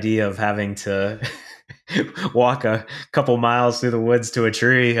just that idea of having to walk a couple miles through the woods to a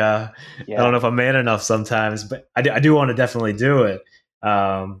tree. I don't know if I'm man enough sometimes, but I do want to definitely do it.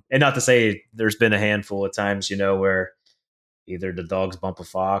 And not to say there's been a handful of times, where either the dogs bump a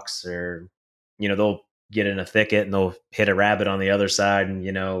fox or, they'll get in a thicket and they'll hit a rabbit on the other side. And,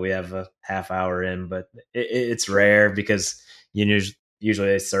 we have a half hour in, but it's rare because, usually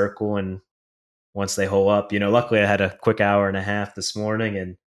they circle, and once they hole up, luckily I had a quick hour and a half this morning,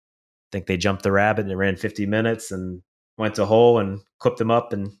 and I think they jumped the rabbit and it ran 50 minutes and went to hole and clipped them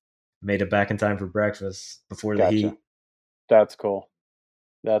up and made it back in time for breakfast before the heat. That's cool.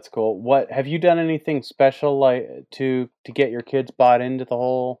 That's cool. What have you done anything special like to get your kids bought into the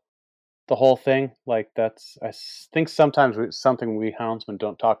whole thing? Like I think sometimes something we houndsmen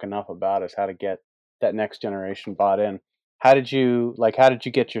don't talk enough about is how to get that next generation bought in. How did you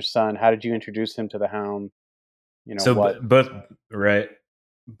get your son? How did you introduce him to the hound?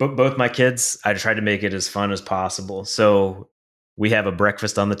 Both my kids, I tried to make it as fun as possible. So we have a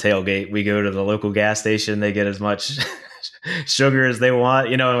breakfast on the tailgate. We go to the local gas station. They get as much sugar as they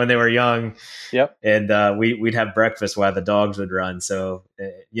want, when they were young. Yep. And we'd have breakfast while the dogs would run. So,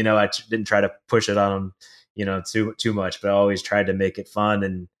 I didn't try to push it on them, too much, but I always tried to make it fun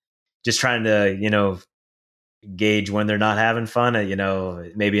and just trying to, gauge when they're not having fun.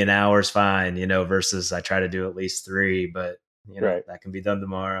 Maybe an hour's fine, versus I try to do at least 3, but that can be done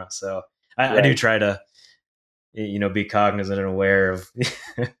tomorrow. So I do try to, be cognizant and aware of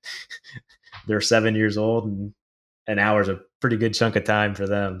they're 7 years old, and an hour's a pretty good chunk of time for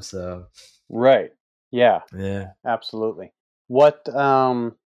them. So right, yeah, absolutely. What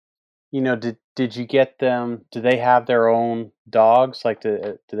did you get them? Do they have their own dogs? Like,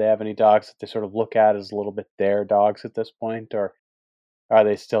 do they have any dogs that they sort of look at as a little bit their dogs at this point, or are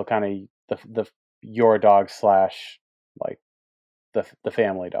they still kind of your dogs / like the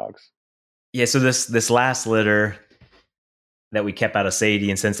family dogs? Yeah. So this last litter that we kept out of Sadie,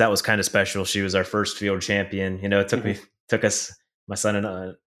 and since that was kind of special, she was our first field champion. It took us, my son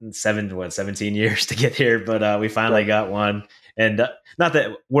and 17 years to get here, but we finally got one. And not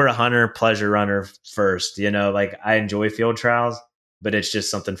that we're a hunter, pleasure runner first, like I enjoy field trials, but it's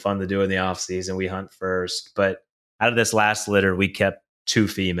just something fun to do in the off season. We hunt first, but out of this last litter, we kept 2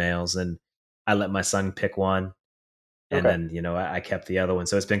 females, and I let my son pick one. And then, I kept the other one.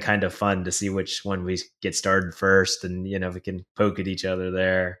 So it's been kind of fun to see which one we get started first, and, we can poke at each other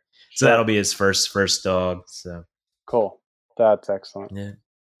there. So that'll be his first dog. So cool. That's excellent. Yeah.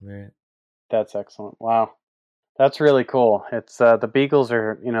 Right. That's excellent. Wow. That's really cool. It's the Beagles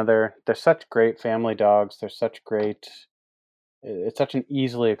are, they're such great family dogs. It's such an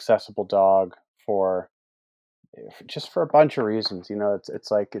easily accessible dog for a bunch of reasons.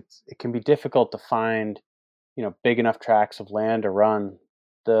 It can be difficult to find, big enough tracts of land to run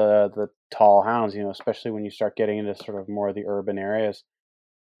the tall hounds, especially when you start getting into sort of more of the urban areas.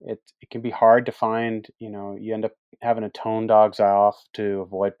 It can be hard to find, you end up having to tone dogs off to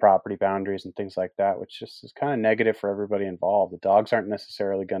avoid property boundaries and things like that, which just is kind of negative for everybody involved. The dogs aren't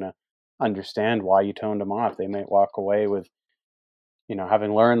necessarily going to understand why you toned them off. They might walk away with,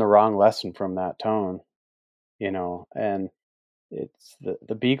 having learned the wrong lesson from that tone, and it's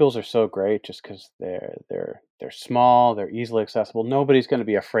the Beagles are so great just because they're small, they're easily accessible. Nobody's going to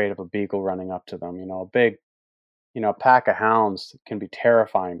be afraid of a Beagle running up to them. A big, a pack of hounds can be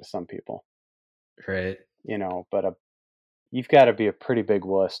terrifying to some people. Right. But you've got to be a pretty big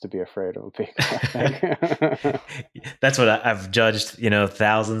wuss to be afraid of a Beagle, I think. That's what I've judged,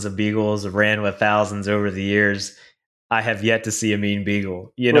 thousands of Beagles, ran with thousands over the years. I have yet to see a mean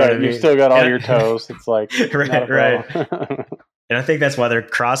Beagle. You know what I mean? You've still got all your toes. It's like, right. And I think that's why they're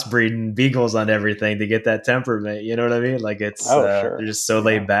crossbreeding Beagles on everything to get that temperament. You know what I mean? Like it's, sure. They're just so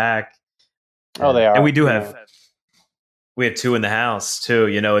laid back. Oh, they are. And we do have, we have 2 in the house too,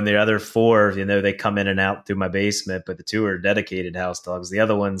 and the other 4, they come in and out through my basement, but the 2 are dedicated house dogs. The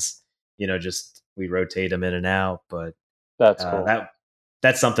other ones, just we rotate them in and out, but that's cool.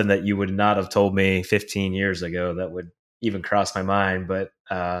 That's something that you would not have told me 15 years ago that would even cross my mind. But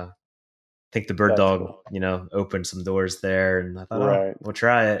I think the bird dog, cool. Opened some doors there, and I thought, we'll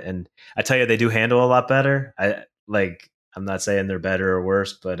try it. And I tell you, they do handle a lot better. I'm not saying they're better or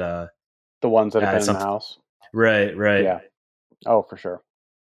worse, but the ones that have been in the house. Right. Yeah. Oh, for sure.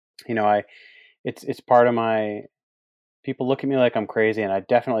 it's part of my. People look at me like I'm crazy, and I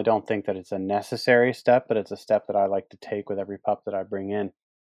definitely don't think that it's a necessary step, but it's a step that I like to take with every pup that I bring in.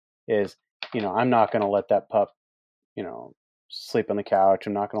 Is I'm not going to let that pup sleep on the couch.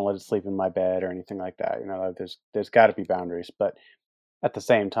 I'm not going to let it sleep in my bed or anything like that. There's got to be boundaries, but at the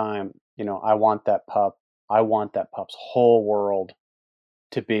same time, I want that pup. I want that pup's whole world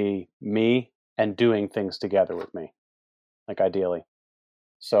to be me and doing things together with me, like ideally.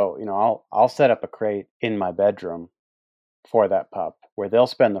 So, I'll set up a crate in my bedroom for that pup where they'll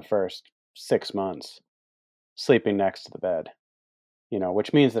spend the first 6 months sleeping next to the bed,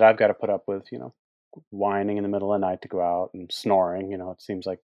 which means that I've got to put up with, whining in the middle of the night to go out and snoring. It seems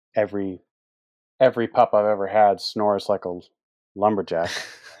like every pup I've ever had snores like a lumberjack.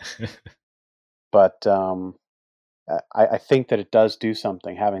 But I think that it does do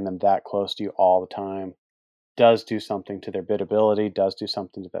something, having them that close to you all the time does do something to their biddability, does do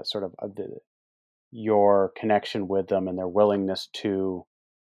something to that sort of your connection with them and their willingness to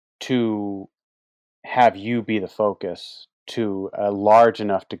have you be the focus to a large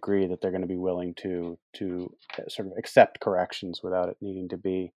enough degree that they're going to be willing to sort of accept corrections without it needing to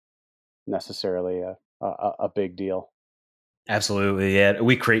be necessarily a big deal. Absolutely, yeah.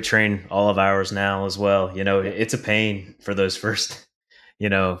 We crate train all of ours now as well. It's a pain for those first,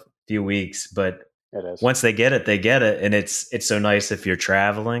 few weeks, but it is. Once they get it, and it's so nice if you're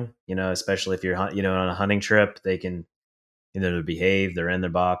traveling, especially if you're on a hunting trip. They can, they behave. They're in their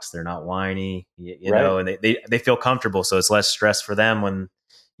box. They're not whiny, Right. and they feel comfortable. So it's less stress for them when,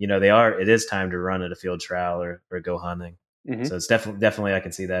 it is time to run at a field trial or go hunting. Mm-hmm. So it's definitely I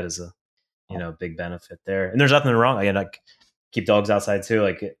can see that as a, big benefit there. And there's nothing wrong. I keep dogs outside too.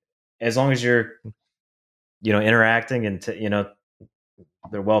 Like as long as you're, interacting and,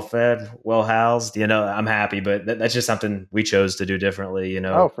 they're well fed, well housed, I'm happy, but that's just something we chose to do differently,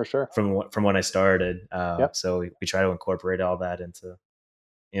 Oh, for sure. From when I started. Yep. So we try to incorporate all that into,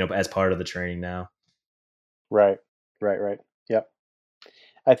 as part of the training now. Right. Yep.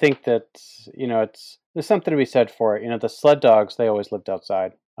 I think that, there's something to be said for it. The sled dogs, they always lived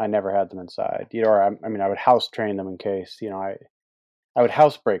outside. I never had them inside, or I would house train them in case, I would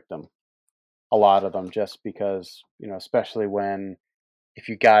house break them, a lot of them, just because, especially if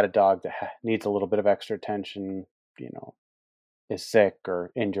you got a dog that needs a little bit of extra attention, is sick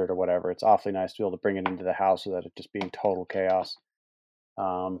or injured or whatever, it's awfully nice to be able to bring it into the house without it just being total chaos.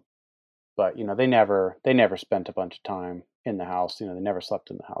 But they never spent a bunch of time in the house. They never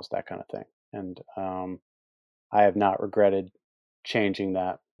slept in the house, that kind of thing. And I have not regretted changing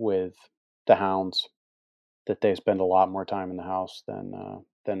that with the hounds, that they spend a lot more time in the house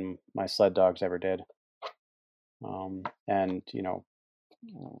than my sled dogs ever did. And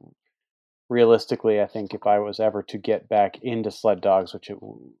realistically, I think if I was ever to get back into sled dogs, which it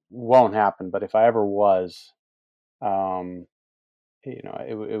won't happen, but if I ever was, I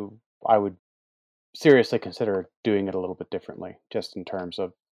would seriously consider doing it a little bit differently, just in terms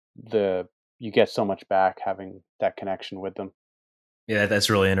of you get so much back having that connection with them. Yeah, that's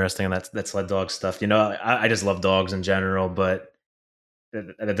really interesting. That sled dog stuff. I just love dogs in general, but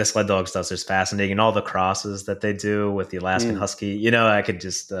the sled dog stuff is just fascinating, and all the crosses that they do with the Alaskan Husky. I could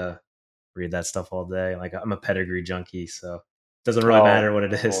just read that stuff all day. Like I'm a pedigree junkie, so it doesn't really matter what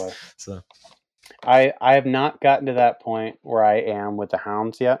it is. Boy. So I have not gotten to that point where I am with the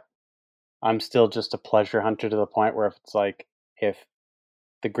hounds yet. I'm still just a pleasure hunter to the point where if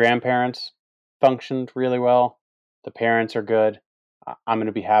the grandparents functioned really well, the parents are good, I'm going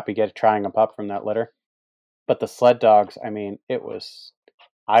to be happy trying them up from that litter. But the sled dogs,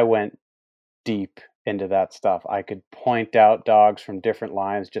 I went deep into that stuff. I could point out dogs from different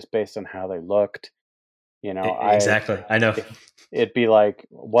lines just based on how they looked. Exactly. I know. It'd be like,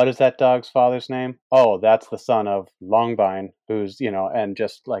 what is that dog's father's name? Oh, that's the son of Longbine, who's, and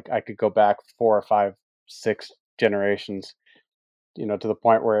just like I could go back 4 or 5, 6 generations, to the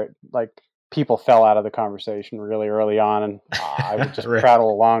point where people fell out of the conversation really early on, and I would just right. prattle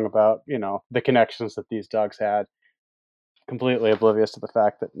along about, the connections that these dogs had, completely oblivious to the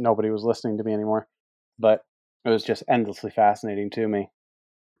fact that nobody was listening to me anymore. But it was just endlessly fascinating to me.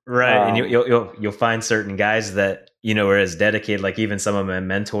 Right, and you'll find certain guys that are as dedicated. Like even some of my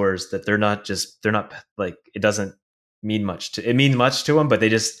mentors, that they're not like, it doesn't mean much to. It means much to them, but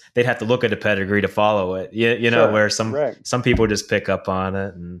they'd have to look at a pedigree to follow it. Sure. Where some people just pick up on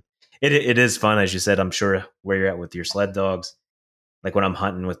it, and it is fun, as you said. I'm sure where you're at with your sled dogs. Like when I'm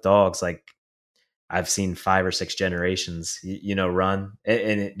hunting with dogs, like I've seen 5 or 6 generations, run,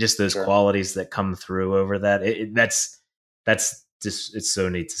 and just those qualities that come through over that. That's just, it's so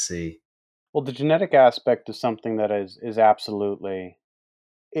neat to see. Well, the genetic aspect is something that is absolutely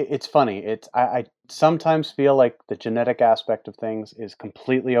it's funny. I sometimes feel like the genetic aspect of things is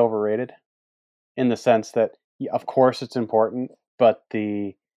completely overrated in the sense that, of course, it's important, but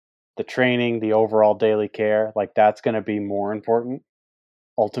the training, the overall daily care, like that's going to be more important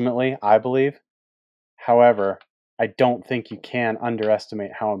ultimately, I believe. However, I don't think you can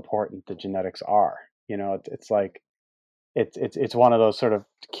underestimate how important the genetics are. It's like it's one of those sort of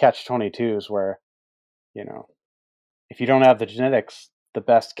catch-22s where, you know, if you don't have the genetics, the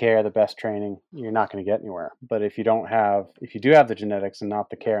best care, the best training, you're not going to get anywhere. But if you do have the genetics and not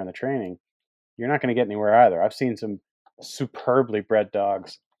the care and the training, you're not going to get anywhere either. I've seen some superbly bred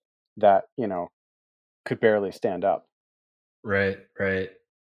dogs that, could barely stand up. Right. So,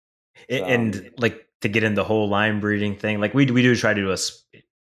 And like to get in the whole line breeding thing, like we do try to do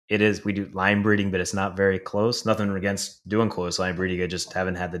we do line breeding, but it's not very close. Nothing against doing close line breeding. I just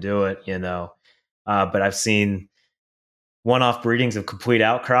haven't had to do it, But I've seen one-off breedings of complete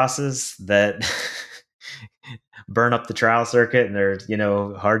outcrosses that burn up the trial circuit, and they're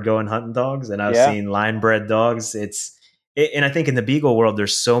hard going hunting dogs. And I've seen line bred dogs. And I think in the beagle world,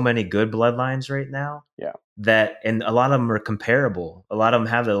 there's so many good bloodlines right now. Yeah. And a lot of them are comparable. A lot of them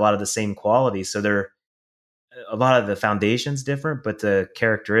have a lot of the same qualities. So a lot of the foundation's different, but the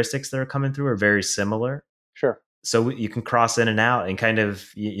characteristics that are coming through are very similar. Sure. So you can cross in and out and kind of,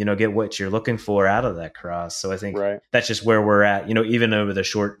 get what you're looking for out of that cross. So I think that's just where we're at, even over the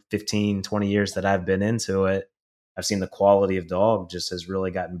short 15, 20 years that I've been into it, I've seen the quality of dog just has really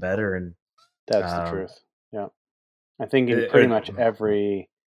gotten better. And that's the truth. Yeah. I think in pretty much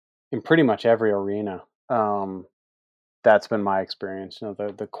every arena, that's been my experience.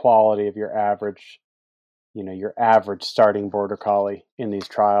 The quality of your average starting border collie in these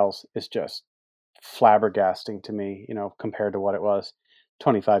trials is just flabbergasting to me, compared to what it was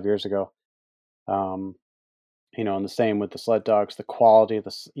 25 years ago. And the same with the sled dogs. The quality of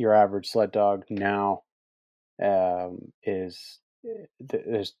your average sled dog now is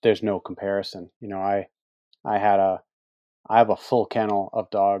there's no comparison. I have a full kennel of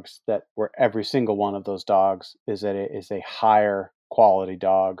dogs where every single one of those dogs is a higher quality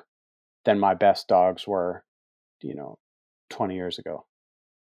dog than my best dogs were, 20 years ago.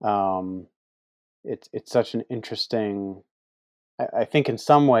 It's such an interesting. I think in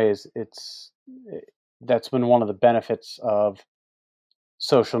some ways that's been one of the benefits of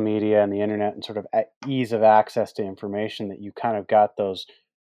social media and the internet and sort of ease of access to information, that you kind of got those.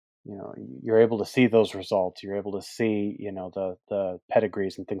 You're able to see those results. You're able to see, the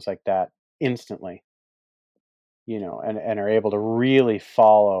pedigrees and things like that instantly, and are able to really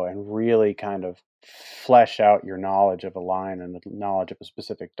follow and really kind of flesh out your knowledge of a line and the knowledge of a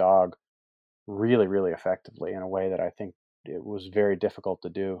specific dog really, really effectively in a way that I think it was very difficult to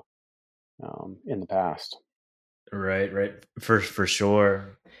do in the past. Right. For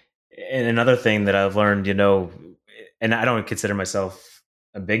sure. And another thing that I've learned, and I don't consider myself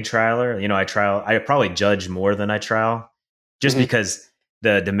a big trialer. I probably judge more than I trial, just because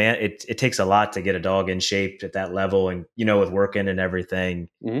the demand, it takes a lot to get a dog in shape at that level. And, with working and everything,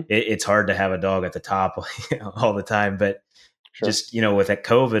 it's hard to have a dog at the top all the time. But just, with that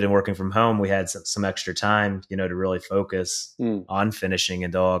COVID and working from home, we had some extra time, to really focus on finishing a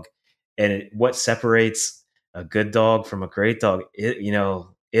dog. And what separates a good dog from a great dog,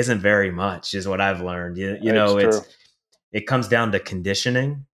 isn't very much, is what I've learned. It comes down to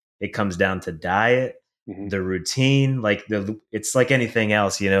conditioning. It comes down to diet, the routine, it's like anything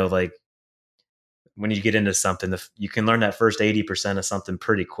else, like when you get into something, you can learn that first 80% of something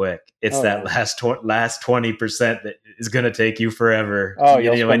pretty quick. It's last 20% that is going to take you forever. And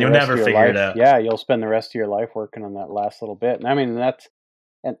you'll never figure it out. Yeah. You'll spend the rest of your life working on that last little bit. And I mean,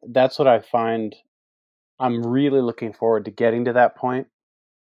 that's what I find. I'm really looking forward to getting to that point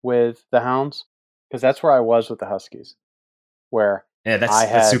with the hounds, because that's where I was with the huskies, where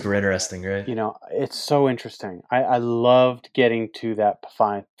that's super interesting, right? It's so interesting. I loved getting to that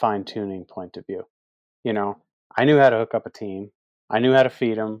fine tuning point of view. I knew how to hook up a team. I knew how to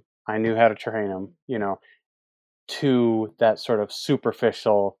feed them. I knew how to train them, to that sort of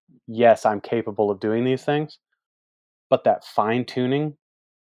superficial, yes, I'm capable of doing these things. But that fine tuning,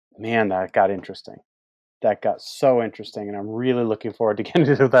 man, that got interesting. That got so interesting. And I'm really looking forward to getting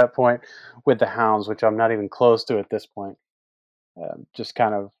to that point with the hounds, which I'm not even close to at this point. Just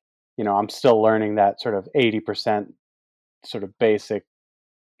kind of, I'm still learning that sort of 80% sort of basic,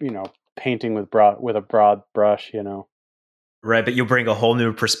 painting with a broad brush, Right, but you'll bring a whole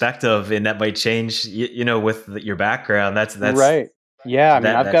new perspective, and that might change, with your background. That's right. Yeah, I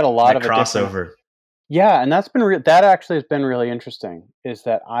mean, I've got a lot of crossover. Yeah, and that's been that actually has been really interesting. Is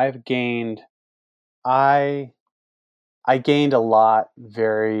that I've gained, I gained a lot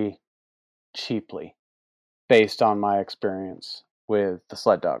very cheaply based on my experience with the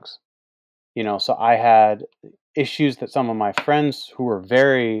sled dogs. So I had issues that some of my friends who were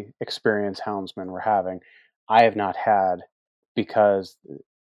very experienced houndsmen were having. I have not had, because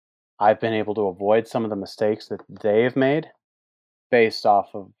I've been able to avoid some of the mistakes that they have made based off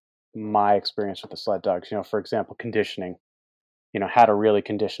of my experience with the sled dogs. For example, conditioning. How to really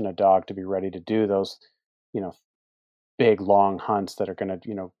condition a dog to be ready to do those, you know, big long hunts that are going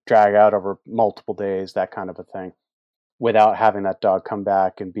to, drag out over multiple days, that kind of a thing, without having that dog come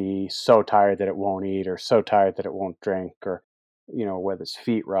back and be so tired that it won't eat, or so tired that it won't drink, or, with its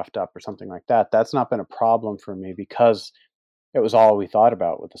feet roughed up or something like that. That's not been a problem for me, because it was all we thought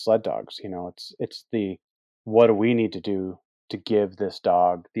about with the sled dogs. It's the, what do we need to do to give this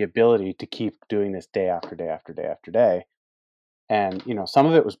dog the ability to keep doing this day after day after day after day. And, some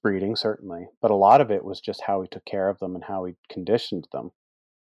of it was breeding, certainly, but a lot of it was just how we took care of them and how we conditioned them,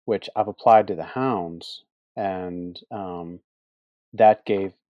 which I've applied to the hounds. And that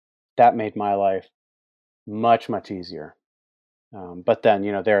made my life much, much easier. But then,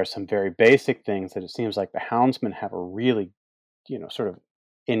 there are some very basic things that it seems like the houndsmen have a really, sort of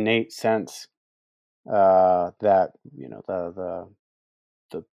innate sense that,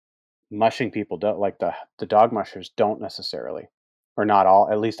 the mushing people don't, like the dog mushers don't necessarily, or not all.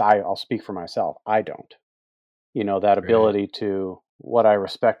 At least I'll speak for myself. I don't. That Right. ability to, what I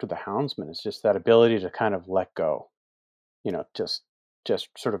respect with the houndsman is just that ability to kind of let go. Just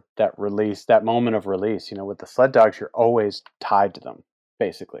sort of that release, that moment of release. With the sled dogs, you're always tied to them.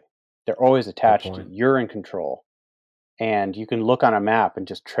 Basically, they're always Good attached to you. point. You're in control, and you can look on a map and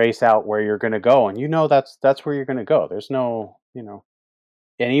just trace out where you're going to go, and that's where you're going to go. There's no,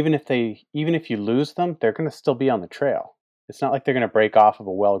 and even if you lose them, they're going to still be on the trail. It's not like they're going to break off of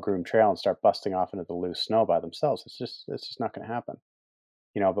a well-groomed trail and start busting off into the loose snow by themselves. It's just not going to happen.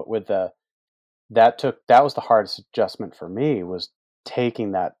 But with that was the hardest adjustment for me, was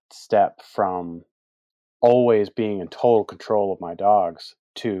taking that step from always being in total control of my dogs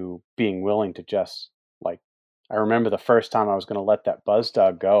to being willing to just, like, I remember the first time I was going to let that buzz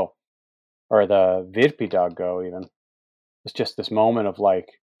dog go, or the Virpi dog go even. It's just this moment of like,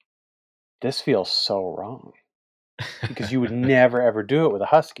 this feels so wrong, because you would never ever do it with a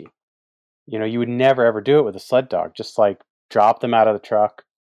husky. You would never ever do it with a sled dog. Just like drop them out of the truck,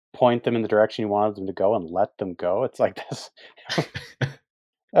 point them in the direction you wanted them to go, and let them go. It's like this.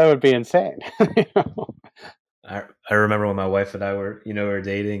 That would be insane. I remember when my wife and I were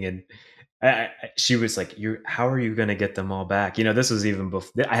dating, and she was like, how are you going to get them all back? This was even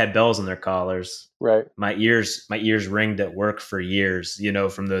before I had bells in their collars. Right. My ears ringed at work for years,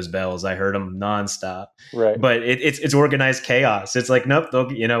 from those bells. I heard them nonstop. Right. But it's organized chaos. It's like, nope,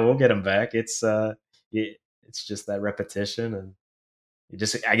 we'll get them back. It's just that repetition, and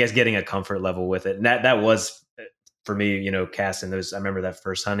just, I guess, getting a comfort level with it. And that was for me, casting those. I remember that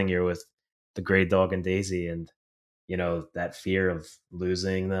first hunting year with the Gray Dog and Daisy, and that fear of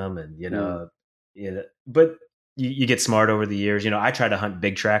losing them, and but you get smart over the years. I try to hunt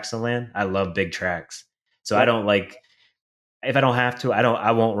big tracts of land. I love big tracts, so Yep. I don't like, if I don't have to,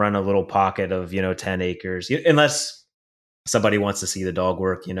 I won't run a little pocket of 10 acres, unless somebody wants to see the dog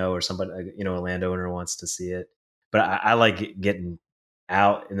work, or somebody, a landowner wants to see it. But I like getting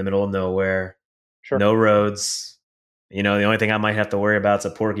out in the middle of nowhere, Sure. no roads. The only thing I might have to worry about is a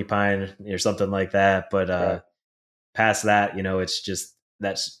porcupine or something like that. But Right. past that, it's just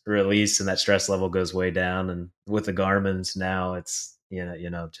that release, and that stress level goes way down. And with the Garmin's now, it's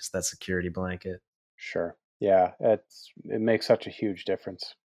just that security blanket. Sure. Yeah, it makes such a huge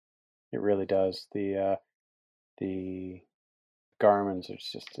difference. It really does. The Garmin's,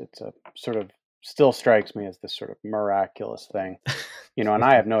 it's a sort of, still strikes me as this sort of miraculous thing. And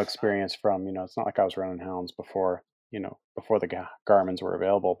I have no experience from, it's not like I was running hounds before, before the Garmin's were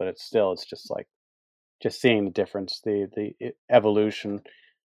available, but it's just like, just seeing the difference, the evolution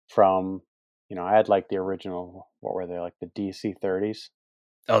from, I had like the original, what were they, like the DC30s?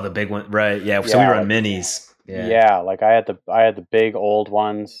 Oh, the big one, right? Yeah. So we run minis. Yeah, like I had the big old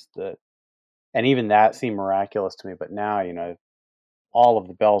ones and even that seemed miraculous to me. But now, all of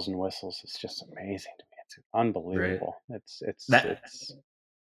the bells and whistles, it's just amazing to me. It's unbelievable. Right. It's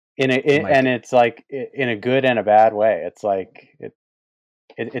and it's like in a good and a bad way. It's like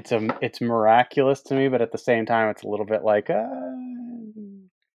it's miraculous to me, but at the same time, it's a little bit like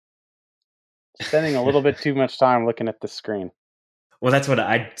spending a little bit too much time looking at the screen. Well, that's what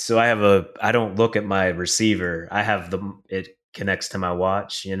I don't look at my receiver. I have it connects to my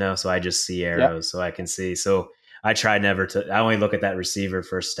watch, so I just see arrows. Yep. So I can see. So I try never to. I only look at that receiver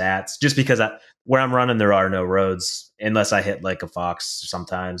for stats, just because where I'm running there are no roads unless I hit like a fox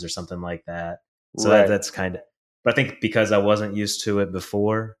sometimes or something like that. So Right. that's kind of. But I think because I wasn't used to it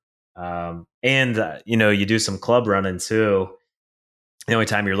before, and you do some club running too. The only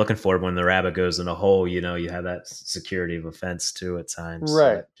time you're looking for it when the rabbit goes in a hole, you have that security of a fence too at times. So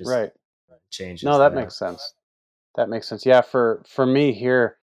Right. that just Right. changes. No, that makes sense. That makes sense. Yeah, for me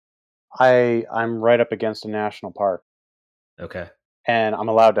here, I'm right up against a national park, Okay. and I'm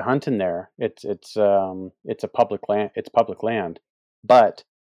allowed to hunt in there. It's a public land. It's public land, but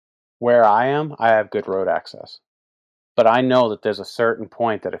where I am, I have good road access. But I know that there's a certain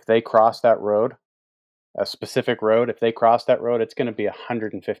point that if they cross that road, a specific road, if they cross that road, it's going to be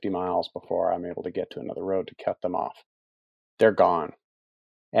 150 miles before I'm able to get to another road to cut them off. They're gone.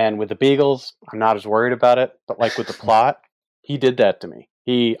 And with the beagles, I'm not as worried about it. But like with the plot, he did that to me.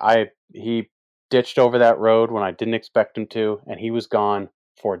 He ditched over that road when I didn't expect him to, and he was gone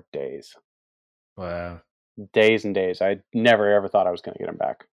for days, Wow. days and days. I never ever thought I was going to get him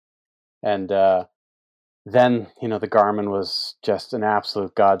back. And then the Garmin was just an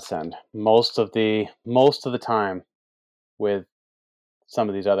absolute godsend. Most of the time with some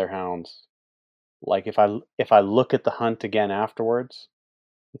of these other hounds, like if I look at the hunt again afterwards,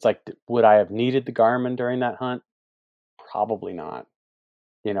 it's like, would I have needed the Garmin during that hunt? Probably not.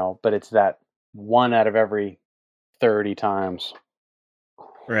 But it's that one out of every 30 times.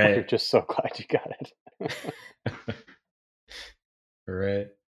 Right. You're just so glad you got it. Right.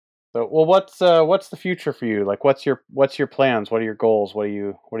 So, well, what's the future for you? Like, what's your plans? What are your goals? What do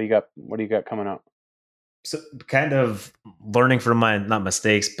you got coming up? So kind of learning from my, not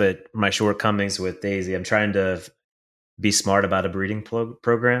mistakes, but my shortcomings with Daisy, I'm trying to be smart about a breeding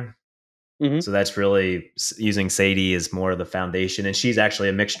program. Mm-hmm. So that's really using Sadie as more of the foundation. And she's actually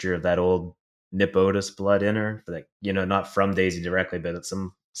a mixture of that old Nip Otis blood in her, like, not from Daisy directly, but it's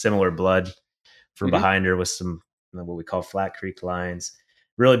some similar blood from Mm-hmm. behind her with some what we call Flat Creek lines.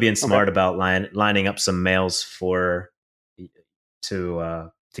 Really being smart about lining up some males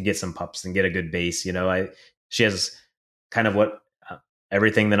to get some pups and get a good base. She has kind of what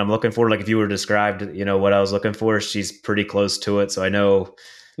everything that I'm looking for. Like if you were described, what I was looking for, she's pretty close to it. So I know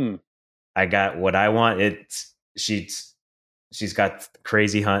I got what I want. She's got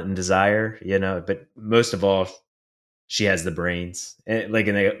crazy hunt and desire, but most of all, she has the brains. And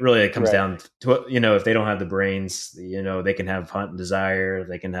it comes down to, if they don't have the brains, they can have hunt and desire,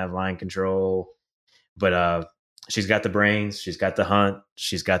 they can have line control, but she's got the brains, she's got the hunt,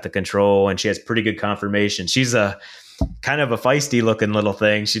 she's got the control, and she has pretty good conformation. She's a kind of a feisty looking little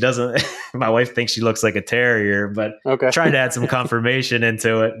thing. She doesn't, my wife thinks she looks like a terrier, but trying to add some conformation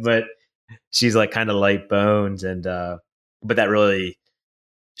into it. But she's like kind of light boned, and but that really,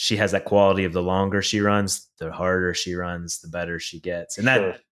 she has that quality of the longer she runs, the harder she runs, the better she gets. And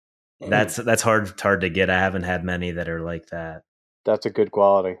that's hard to get. I haven't had many that are like that. That's a good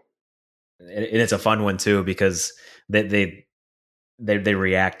quality. And it's a fun one too, because they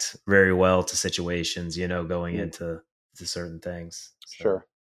react very well to situations, going into certain things. So, sure.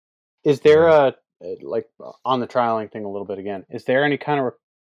 Is there like on the trialing thing a little bit again, is there any kind of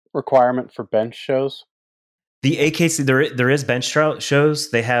requirement for bench shows? The AKC, there is bench trial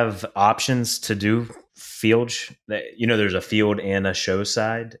shows. They have options to do field. There's a field and a show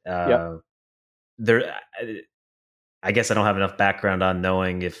side. There, I guess I don't have enough background on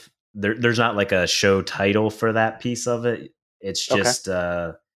knowing if there's not like a show title for that piece of it. It's just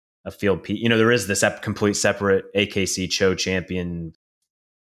a field piece. There is this complete separate AKC show champion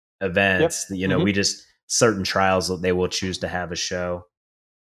events. That, we just certain trials that they will choose to have a show,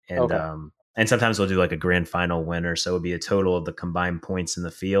 and and sometimes we'll do like a grand final winner. So it would be a total of the combined points in the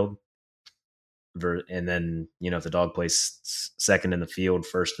field. And then, if the dog plays second in the field,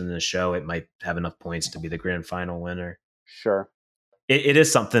 first in the show, it might have enough points to be the grand final winner. Sure. It is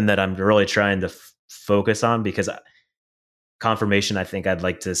something that I'm really trying to focus on, because conformation, I think I'd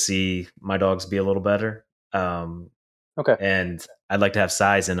like to see my dogs be a little better. And I'd like to have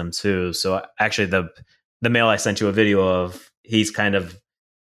size in them too. So actually the male I sent you a video of, he's kind of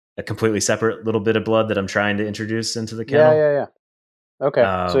a completely separate little bit of blood that I'm trying to introduce into the kennel. Yeah. Okay.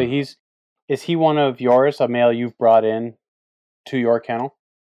 So is he one of yours, a male you've brought in to your kennel?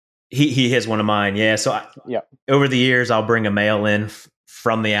 He is one of mine. Yeah. So over the years, I'll bring a male in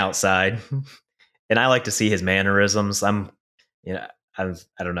from the outside, and I like to see his mannerisms. I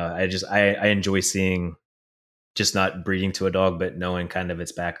don't know. I enjoy seeing, just not breeding to a dog, but knowing kind of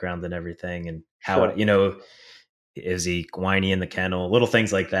its background and everything, and how it, is he whiny in the kennel? Little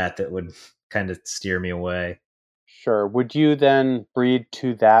things like that would kind of steer me away. Sure. Would you then breed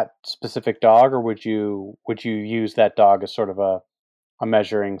to that specific dog, or would you use that dog as sort of a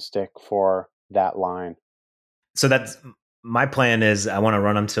measuring stick for that line? So that's my plan. Is I want to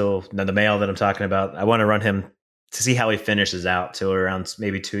run him till the male that I'm talking about. I want to run him to see how he finishes out till around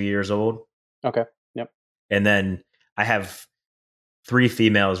maybe 2 years old. Okay. Yep. And then I have 3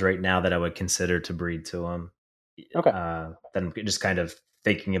 females right now that I would consider to breed to him. Okay. That I'm just kind of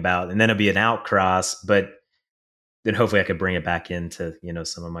thinking about, and then it'll be an outcross, but then hopefully I could bring it back into,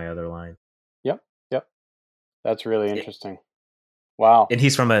 some of my other line. Yep. Yep. That's really interesting. Wow. And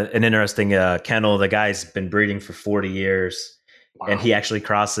he's from an interesting kennel. The guy's been breeding for 40 years, and he actually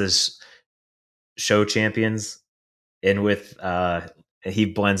crosses show champions in with he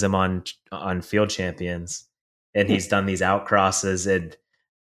blends them on field champions, and he's done these outcrosses, and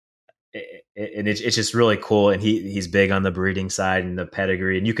it's just really cool. And he's big on the breeding side and the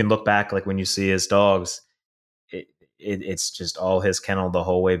pedigree, and you can look back, like when you see his dogs, it's just all his kennel the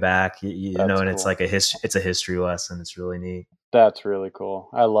whole way back, and cool. It's like it's a history lesson. It's really neat. That's really cool.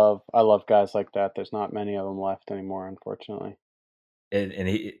 I love guys like that. There's not many of them left anymore, unfortunately. And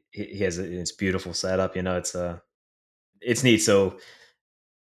he has it's beautiful setup. It's neat. So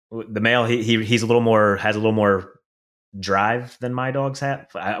the male, he's has a little more drive than my dogs have.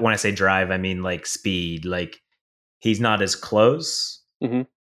 When I say drive, I mean like speed. Like he's not as close,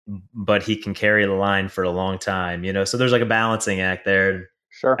 but he can carry the line for a long time. So there's like a balancing act there.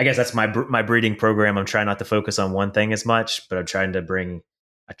 Sure. I guess that's my breeding program. I'm trying not to focus on one thing as much, but I'm trying to bring.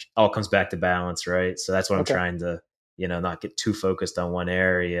 All comes back to balance, right? So that's what I'm trying to, not get too focused on one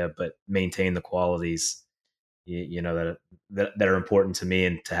area, but maintain the qualities, that are important to me,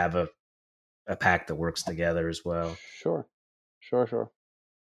 and to have a pack that works together as well. Sure.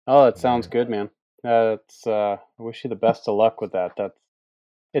 Oh, that sounds good, man. I wish you the best of luck with that.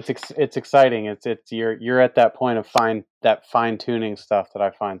 It's exciting. It's you're at that point of fine tuning stuff that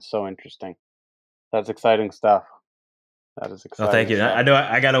I find so interesting. That's exciting stuff. That is exciting. Oh, thank you. Stuff. I know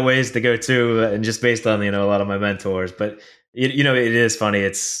I got a ways to go too, and just based on a lot of my mentors. But it is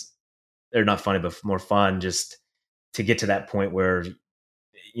funny. They're not funny, but more fun. Just to get to that point where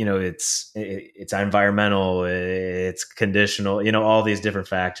it's environmental, it's conditional. All these different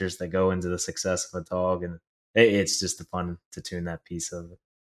factors that go into the success of a dog, and it's just the fun to tune that piece of it.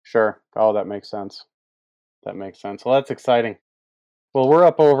 Sure. Oh, that makes sense. Well, that's exciting. Well, we're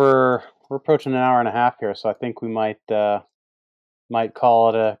approaching an hour and a half here, so I think we might call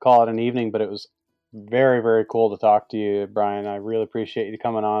it an evening. But it was very, very cool to talk to you, Brian. I really appreciate you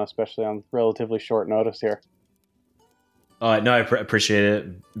coming on, especially on relatively short notice here. Oh no, I appreciate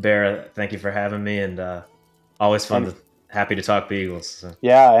it, Bear. Thank you for having me, and always fun. Happy to talk Beagles. So.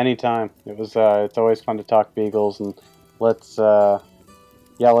 Yeah, anytime. It's always fun to talk Beagles, and let's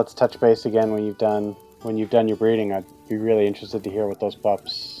touch base again when you've done your breeding. I'd be really interested to hear what those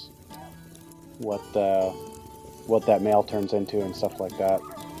pups, what that male turns into and stuff like that.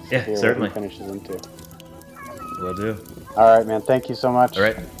 Yeah, certainly. What he finishes into. Will do. All right, man. Thank you so much. All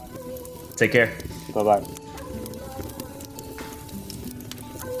right. Take care. Bye-bye.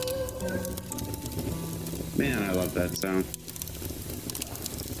 Man, I love that sound.